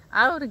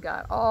have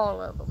got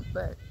all of them,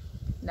 but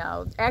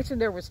no. Actually,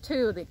 there was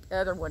 2 of the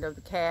other one of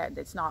the cat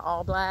that's not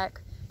all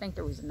black. I think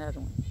there was another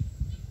one.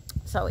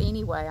 So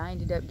anyway, I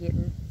ended up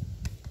getting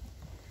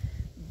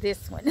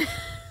this one.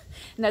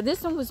 Now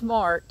this one was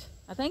marked.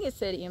 I think it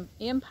said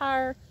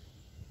Empire.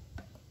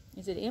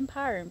 Is it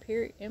Empire?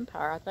 Imperial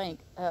Empire, I think.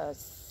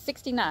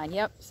 69.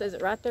 Yep, says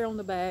it right there on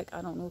the back.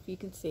 I don't know if you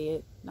can see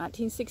it.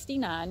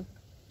 1969.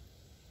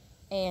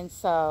 And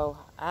so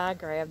I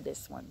grabbed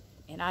this one,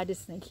 and I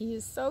just think he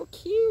is so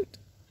cute.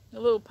 A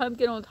little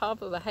pumpkin on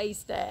top of a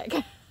haystack.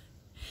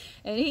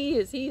 And he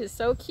is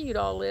so cute,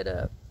 all lit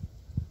up.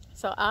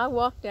 So I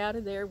walked out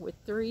of there with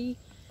 3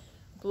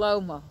 blow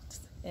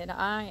molds, and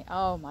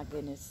oh my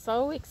goodness,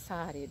 so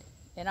excited.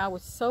 And I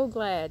was so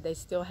glad they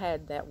still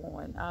had that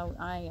one.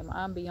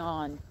 I'm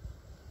beyond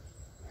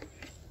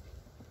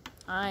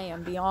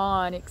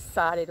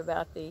excited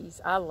about these.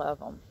 I love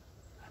them.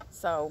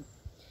 So,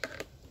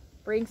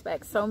 brings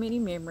back so many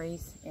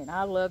memories, and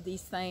I love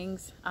these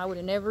things. I would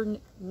have never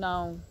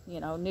known,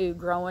 knew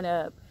growing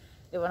up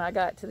that when I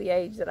got to the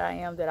age that I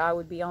am, that I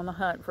would be on the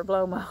hunt for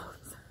blow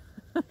molds.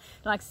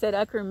 Like I said,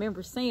 I can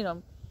remember seeing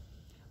them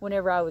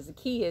whenever I was a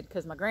kid,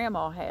 because my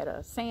grandma had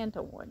a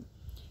Santa one.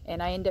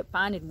 And I ended up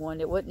finding one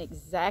that wasn't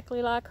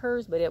exactly like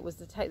hers, but it was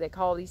they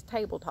call these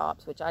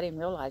tabletops, which I didn't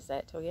realize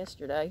that till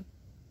yesterday.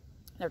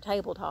 They're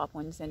tabletop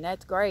ones, and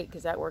that's great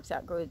because that works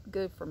out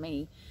good for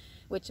me.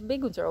 Which the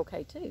big ones are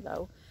okay too,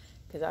 though,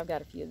 because I've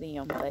got a few of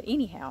them. But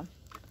anyhow,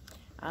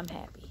 I'm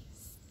happy.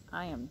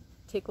 I am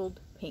tickled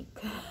pink.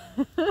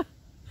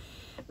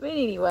 But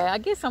anyway, I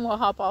guess I'm going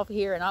to hop off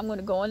here, and I'm going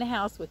to go in the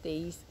house with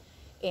these,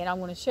 and I'm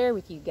going to share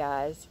with you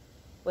guys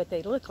what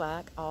they look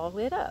like all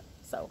lit up.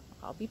 So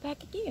I'll be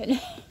back again.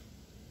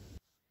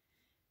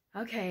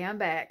 Okay, I'm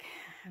back.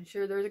 I'm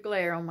sure there's a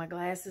glare on my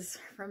glasses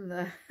from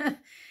the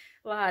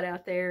light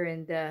out there,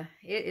 and it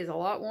is a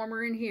lot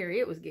warmer in here.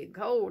 It was getting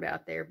cold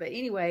out there. But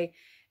anyway,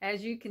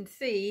 as you can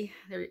see,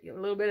 there's a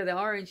little bit of the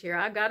orange here.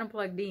 I got them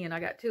plugged in. I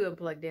got 2 of them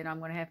plugged in. I'm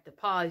going to have to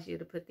pause you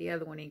to put the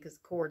other one in because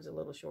the cord's a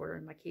little shorter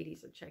and my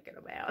kitties are checking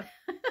them out.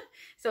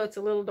 So it's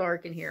a little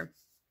dark in here.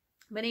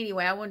 But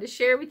anyway, I wanted to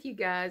share with you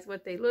guys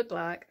what they look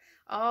like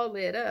all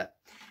lit up.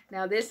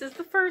 Now, this is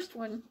the first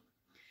one.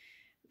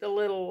 The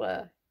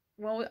little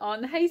one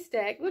on the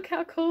haystack. Look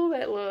how cool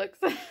that looks.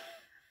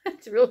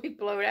 It's really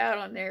blowed out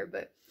on there,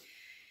 but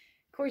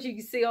of course you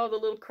can see all the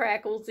little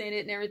crackles in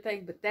it and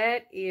everything, but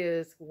that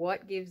is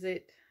what gives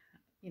it,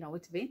 you know,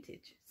 it's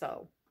vintage.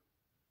 So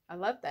I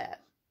love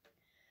that.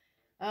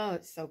 Oh,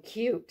 it's so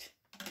cute.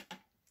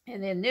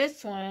 And then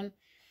this one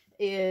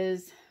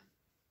is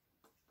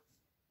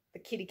the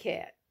kitty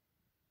cat,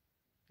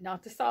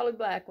 not the solid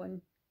black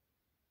one.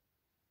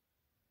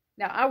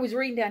 Now, I was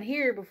reading down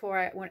here before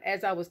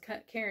as I was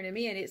carrying them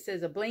in, it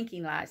says a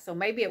blinking light. So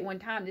maybe at one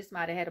time this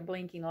might have had a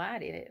blinking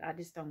light in it. I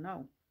just don't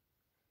know.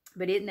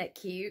 But isn't that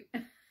cute?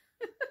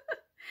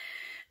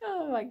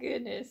 Oh my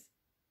goodness.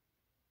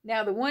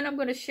 Now, the one I'm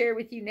going to share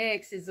with you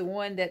next is the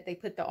one that they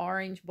put the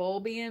orange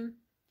bulb in.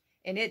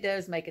 And it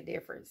does make a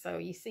difference. So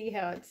you see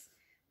how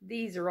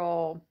these are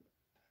all,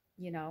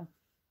 you know,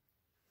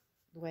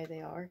 the way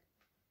they are.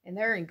 And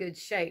they're in good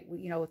shape,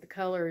 you know, with the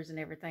colors and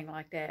everything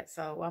like that.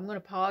 So I'm going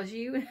to pause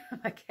you.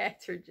 My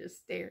cats are just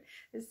staring.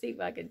 Let's see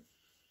if I can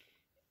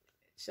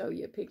show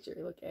you a picture.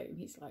 Look at him.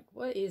 He's like,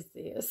 what is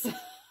this?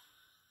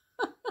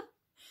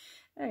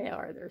 They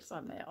are. They're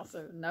something else.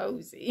 They're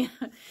nosy.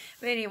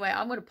 But anyway,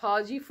 I'm going to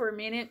pause you for a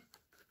minute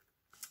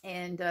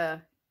and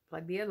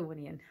plug the other one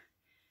in.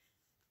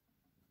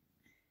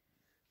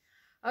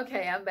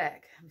 Okay, I'm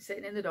back. I'm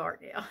sitting in the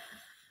dark now.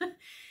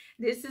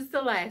 This is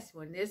the last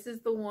one. This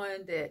is the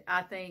one that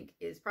I think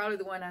is probably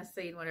the one I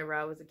seen whenever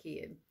I was a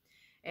kid.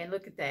 And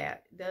look at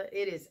that.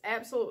 It is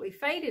absolutely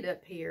faded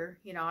up here.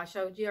 You know, I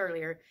showed you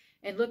earlier.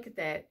 And look at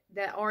that.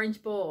 That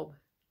orange bulb.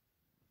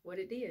 What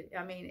it did.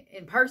 I mean,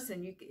 in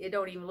person, it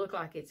don't even look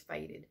like it's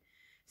faded.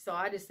 So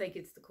I just think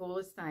it's the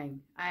coolest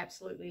thing. I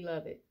absolutely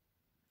love it.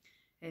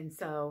 And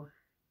so,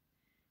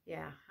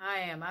 yeah, I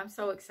am. I'm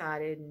so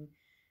excited. And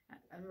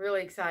I'm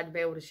really excited to be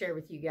able to share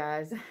with you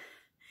guys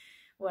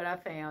what I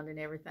found and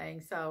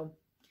everything. So,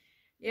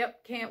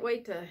 yep, can't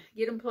wait to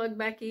get them plugged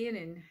back in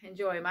and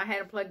enjoy them. I had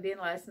them plugged in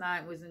last night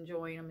and was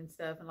enjoying them and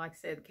stuff. And like I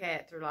said, the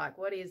cats are like,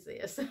 what is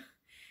this?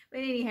 But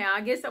anyhow,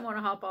 I guess I want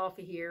to hop off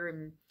of here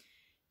and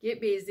get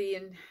busy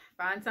and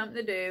find something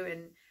to do.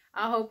 And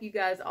I hope you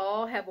guys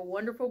all have a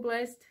wonderful,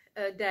 blessed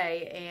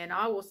day. And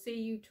I will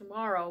see you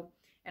tomorrow.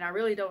 And I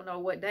really don't know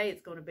what day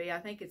it's going to be. I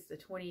think it's the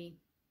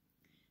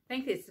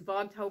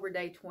Vlogtober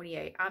Day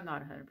 28. I'm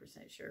not 100%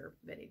 sure.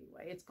 But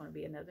anyway, it's going to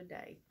be another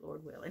day,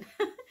 Lord willing.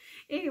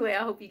 Anyway,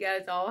 I hope you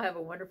guys all have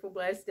a wonderful,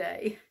 blessed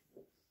day.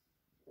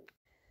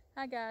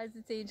 Hi guys,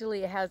 it's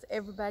Angelia. How's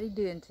everybody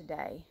doing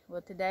today?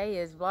 Well, today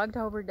is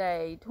Vlogtober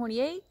Day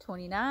 28,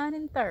 29,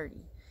 and 30.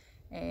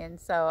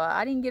 And so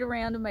I didn't get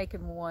around to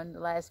making one the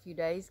last few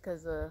days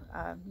because,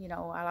 you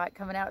know, I like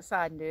coming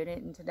outside and doing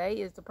it. And today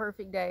is the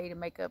perfect day to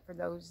make up for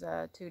those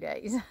 2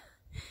 days.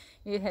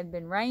 It had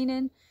been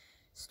raining,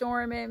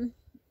 storming.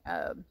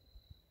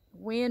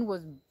 Wind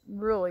was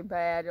really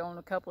bad on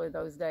a couple of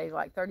those days,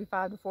 like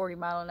 35 to 40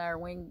 mile an hour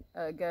wind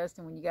gust.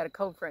 And when you got a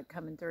cold front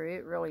coming through,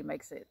 it really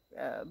makes it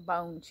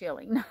bone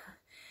chilling.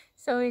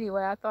 So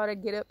anyway, I thought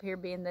I'd get up here,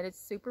 being that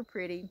it's super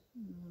pretty.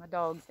 My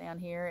dog's down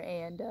here,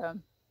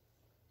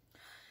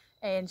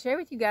 and share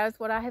with you guys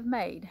what I have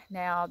made.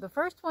 Now, the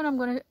first one I'm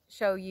going to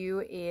show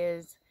you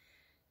is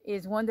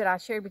one that I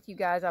shared with you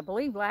guys, I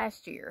believe,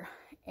 last year.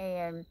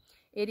 And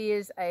it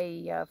is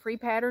a free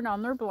pattern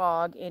on their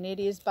blog, and it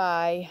is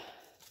by,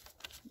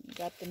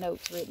 got the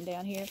notes written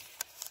down here.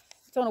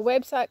 It's on a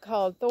website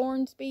called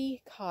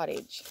Thornsby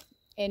Cottage,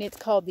 and it's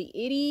called the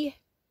Itty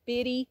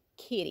Bitty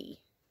Kitty.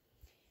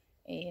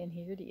 And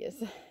here it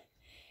is.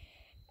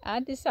 I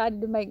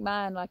decided to make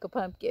mine like a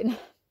pumpkin.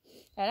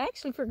 And I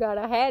actually forgot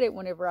I had it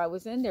whenever I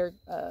was in there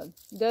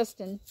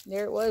dusting.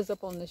 There it was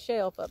up on the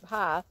shelf up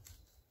high.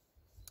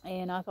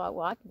 And I thought,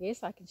 well, I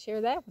guess I can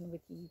share that one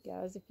with you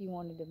guys if you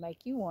wanted to make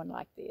you one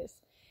like this.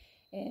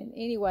 And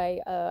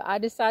anyway, I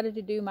decided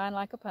to do mine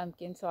like a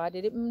pumpkin. So I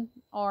did it in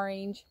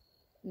orange.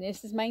 And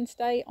this is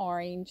mainstay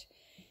orange.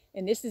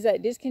 And this is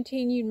that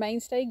discontinued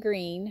mainstay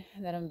green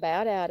that I'm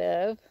about out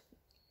of.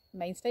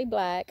 Mainstay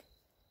black.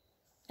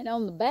 And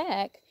on the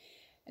back,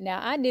 Now,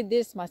 I did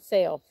this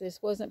myself.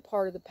 This wasn't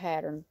part of the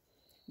pattern,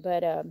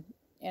 but,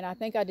 and I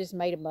think I just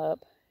made them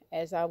up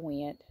as I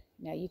went.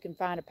 Now, you can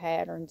find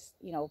patterns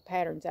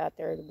out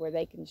there where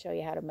they can show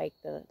you how to make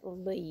the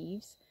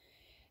leaves.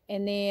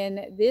 And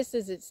then this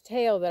is its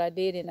tail that I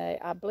did in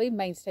I believe,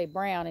 mainstay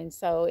brown. And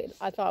so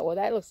I thought, well,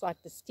 that looks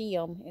like the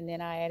stem. And then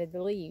I added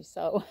the leaves.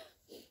 So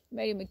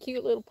made him a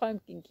cute little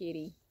pumpkin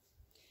kitty.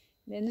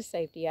 And then the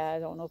safety eyes. I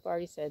don't know if I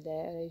already said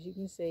that, as you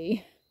can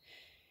see.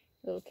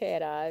 Little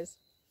cat eyes.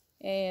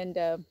 And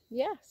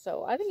yeah,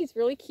 so I think it's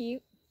really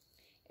cute.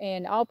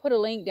 And I'll put a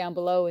link down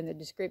below in the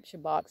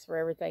description box for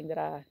everything that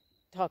I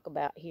talk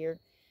about here.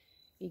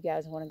 If you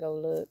guys want to go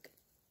look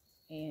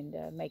and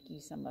make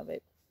use some of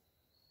it.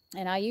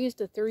 And I used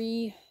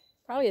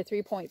probably a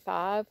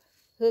 3.5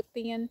 hook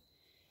then,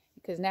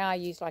 because now I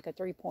use like a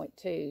 3.2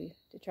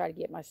 to try to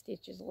get my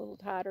stitches a little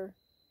tighter.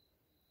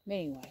 But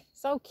anyway,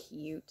 so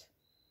cute.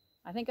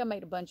 I think I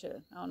made a bunch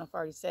of, I don't know if I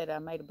already said it, I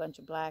made a bunch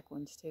of black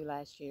ones too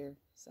last year.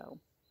 So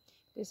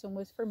this one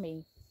was for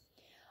me.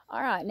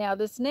 All right, now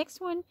this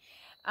next one,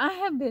 I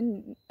have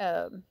been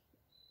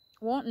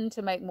wanting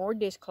to make more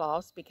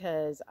dishcloths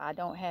because I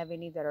don't have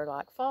any that are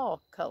like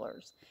fall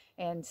colors.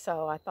 And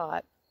so I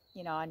thought,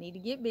 you know, I need to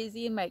get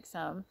busy and make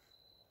some,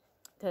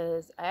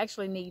 because I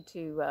actually need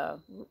to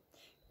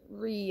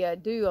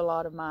redo a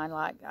lot of mine.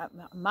 Like,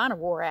 mine are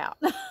wore out,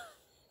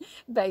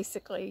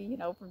 basically, you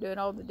know, from doing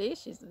all the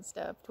dishes and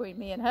stuff between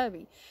me and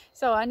hubby.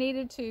 So I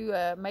needed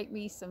to make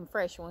me some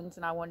fresh ones,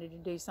 and I wanted to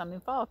do some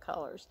in fall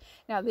colors.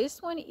 Now, this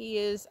one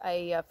is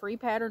a free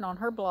pattern on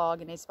her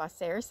blog, and it's by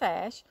Sarah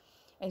Sash,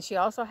 and she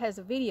also has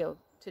a video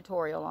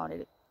tutorial on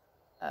it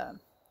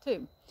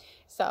too.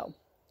 So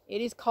it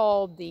is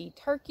called the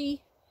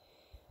turkey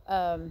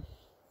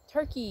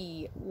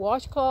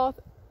washcloth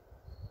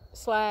 /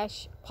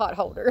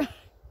 potholder.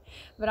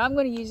 But I'm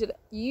going to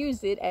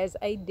use it as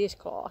a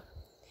dishcloth.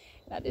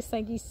 And I just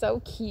think he's so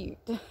cute.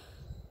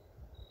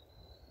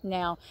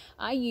 Now,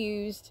 I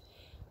used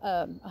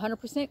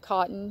 100%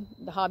 cotton,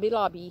 the Hobby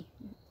Lobby.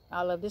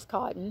 I love this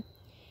cotton.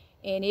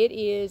 And it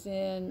is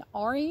in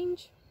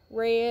orange,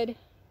 red,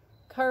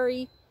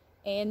 curry,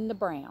 and the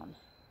brown.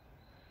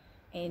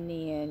 And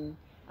then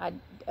I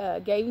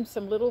gave him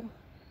some little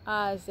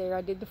eyes there.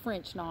 I did the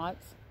French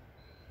knots.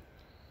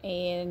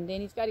 And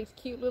then he's got his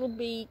cute little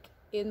beak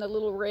in the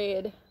little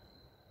red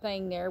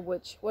thing there,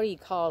 which, what do you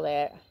call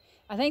that?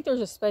 I think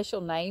there's a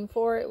special name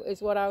for it, is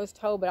what I was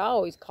told, but I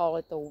always call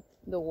it the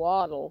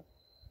wattle,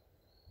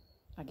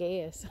 I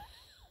guess.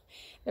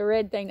 The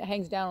red thing that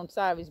hangs down on the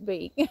side of his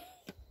beak. But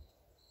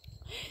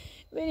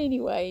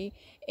anyway,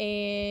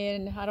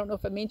 and I don't know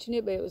if I mentioned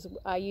it, but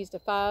I used a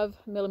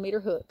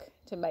 5mm hook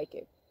to make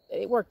it.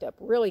 It worked up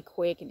really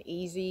quick and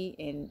easy,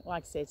 and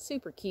like I said,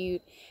 super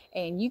cute.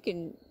 And you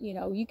can, you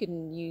know, you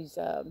can use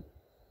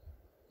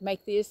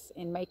make this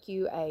and make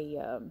you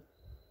a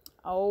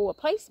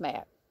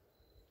placemat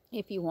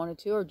if you wanted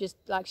to, or just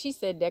like she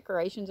said,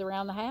 decorations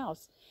around the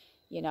house.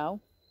 You know,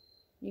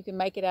 you can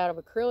make it out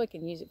of acrylic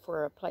and use it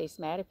for a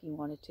placemat if you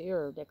wanted to,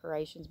 or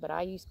decorations. But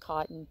I use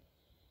cotton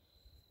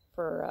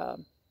for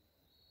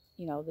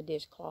you know, the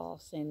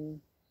dishcloths and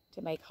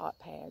to make hot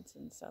pads.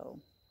 And so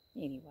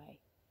anyway,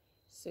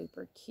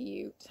 super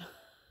cute.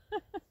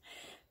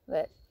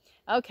 But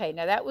okay,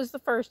 now that was the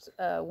first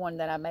one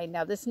that I made.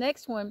 Now this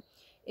next one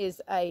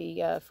is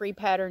a free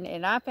pattern,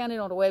 and I found it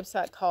on a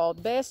website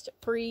called Best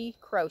Free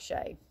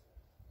Crochet.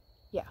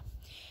 Yeah,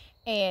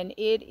 and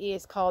it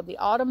is called the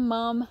Autumn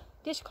Mum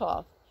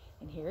Dishcloth,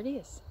 and here it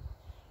is.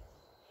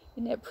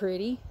 Isn't that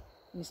pretty?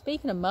 And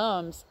speaking of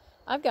mums,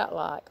 I've got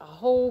like a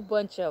whole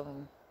bunch of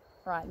them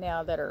right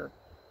now that are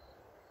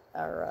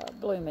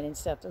blooming and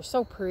stuff. They're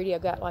so pretty.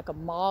 I've got like a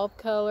mauve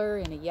color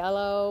and a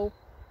yellow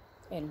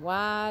and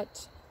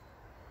white.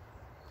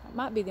 It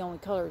might be the only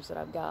colors that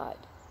I've got.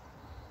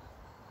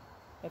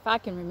 If I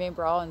can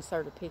remember, I'll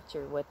insert a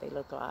picture of what they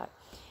look like.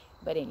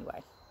 But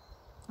anyway,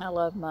 I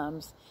love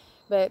mums.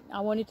 But I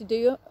wanted to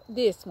do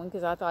this one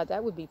because I thought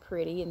that would be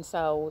pretty. And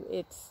so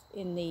it's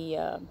in the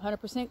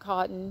 100%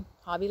 cotton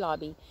Hobby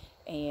Lobby.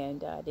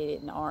 And I did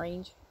it in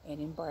orange and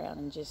in brown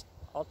and just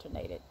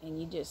alternate it. And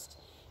you just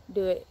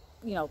do it,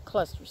 you know,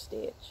 cluster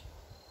stitch.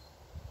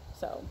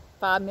 So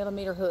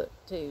 5mm hook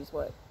too is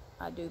what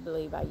I do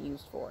believe I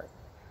used for it.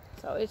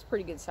 So it's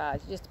pretty good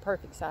size, just a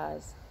perfect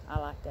size. I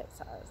like that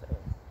size there.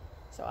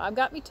 So I've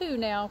got me two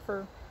now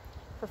for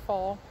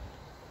fall.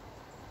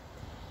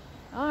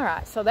 All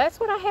right, so that's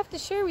what I have to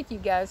share with you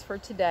guys for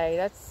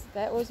today.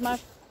 That was my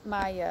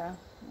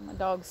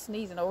dog's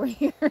sneezing over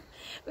here. But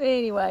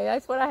anyway,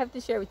 that's what I have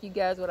to share with you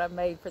guys, what I've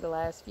made for the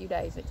last few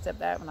days, except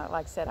that one,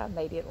 like I said, I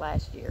made it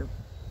last year.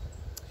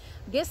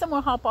 I guess I'm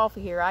going to hop off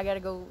of here. I got to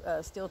go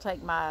still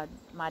take my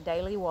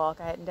daily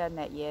walk. I hadn't done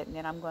that yet. And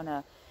then I'm going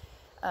to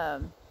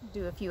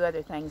do a few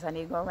other things. I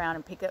need to go around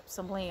and pick up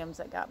some limbs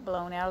that got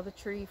blown out of the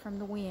tree from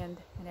the wind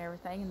and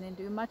everything, and then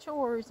do my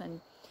chores. And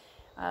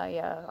I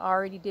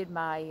already did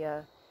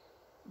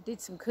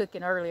did some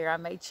cooking earlier. I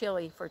made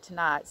chili for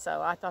tonight,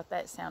 so I thought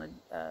that sounded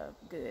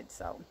good.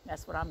 So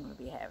that's what I'm going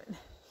to be having.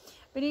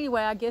 But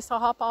anyway, I guess I'll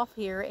hop off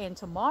here, and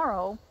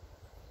tomorrow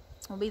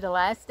It'll be the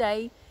last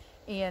day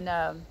in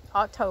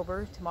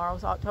October.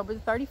 Tomorrow's October the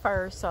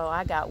 31st, so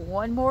I got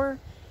one more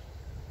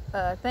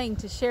thing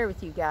to share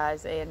with you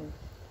guys, and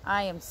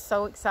I am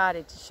so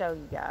excited to show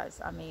you guys.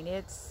 I mean,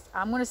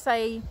 I'm going to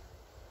say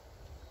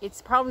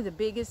it's probably the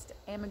biggest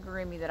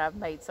amigurumi that I've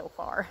made so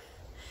far,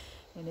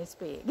 and it's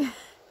big.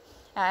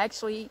 I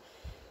actually,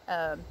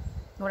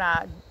 when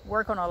I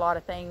work on a lot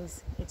of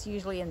things, it's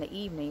usually in the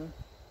evening,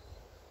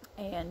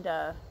 and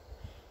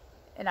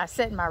I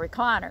sit in my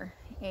recliner,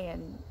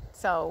 and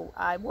so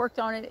I worked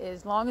on it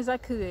as long as I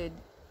could,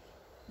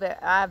 but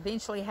I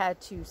eventually had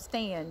to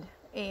stand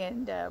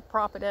and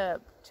prop it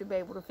up to be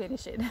able to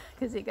finish it,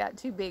 because it got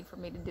too big for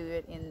me to do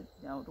it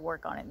to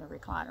work on it in the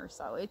recliner.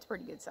 So it's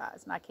pretty good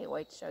size, and I can't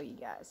wait to show you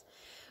guys.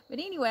 But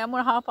anyway, I'm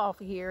going to hop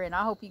off of here, and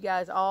I hope you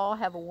guys all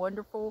have a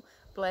wonderful,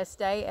 blessed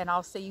day, and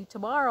I'll see you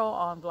tomorrow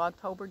on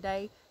Vlogtober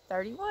Day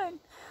 31.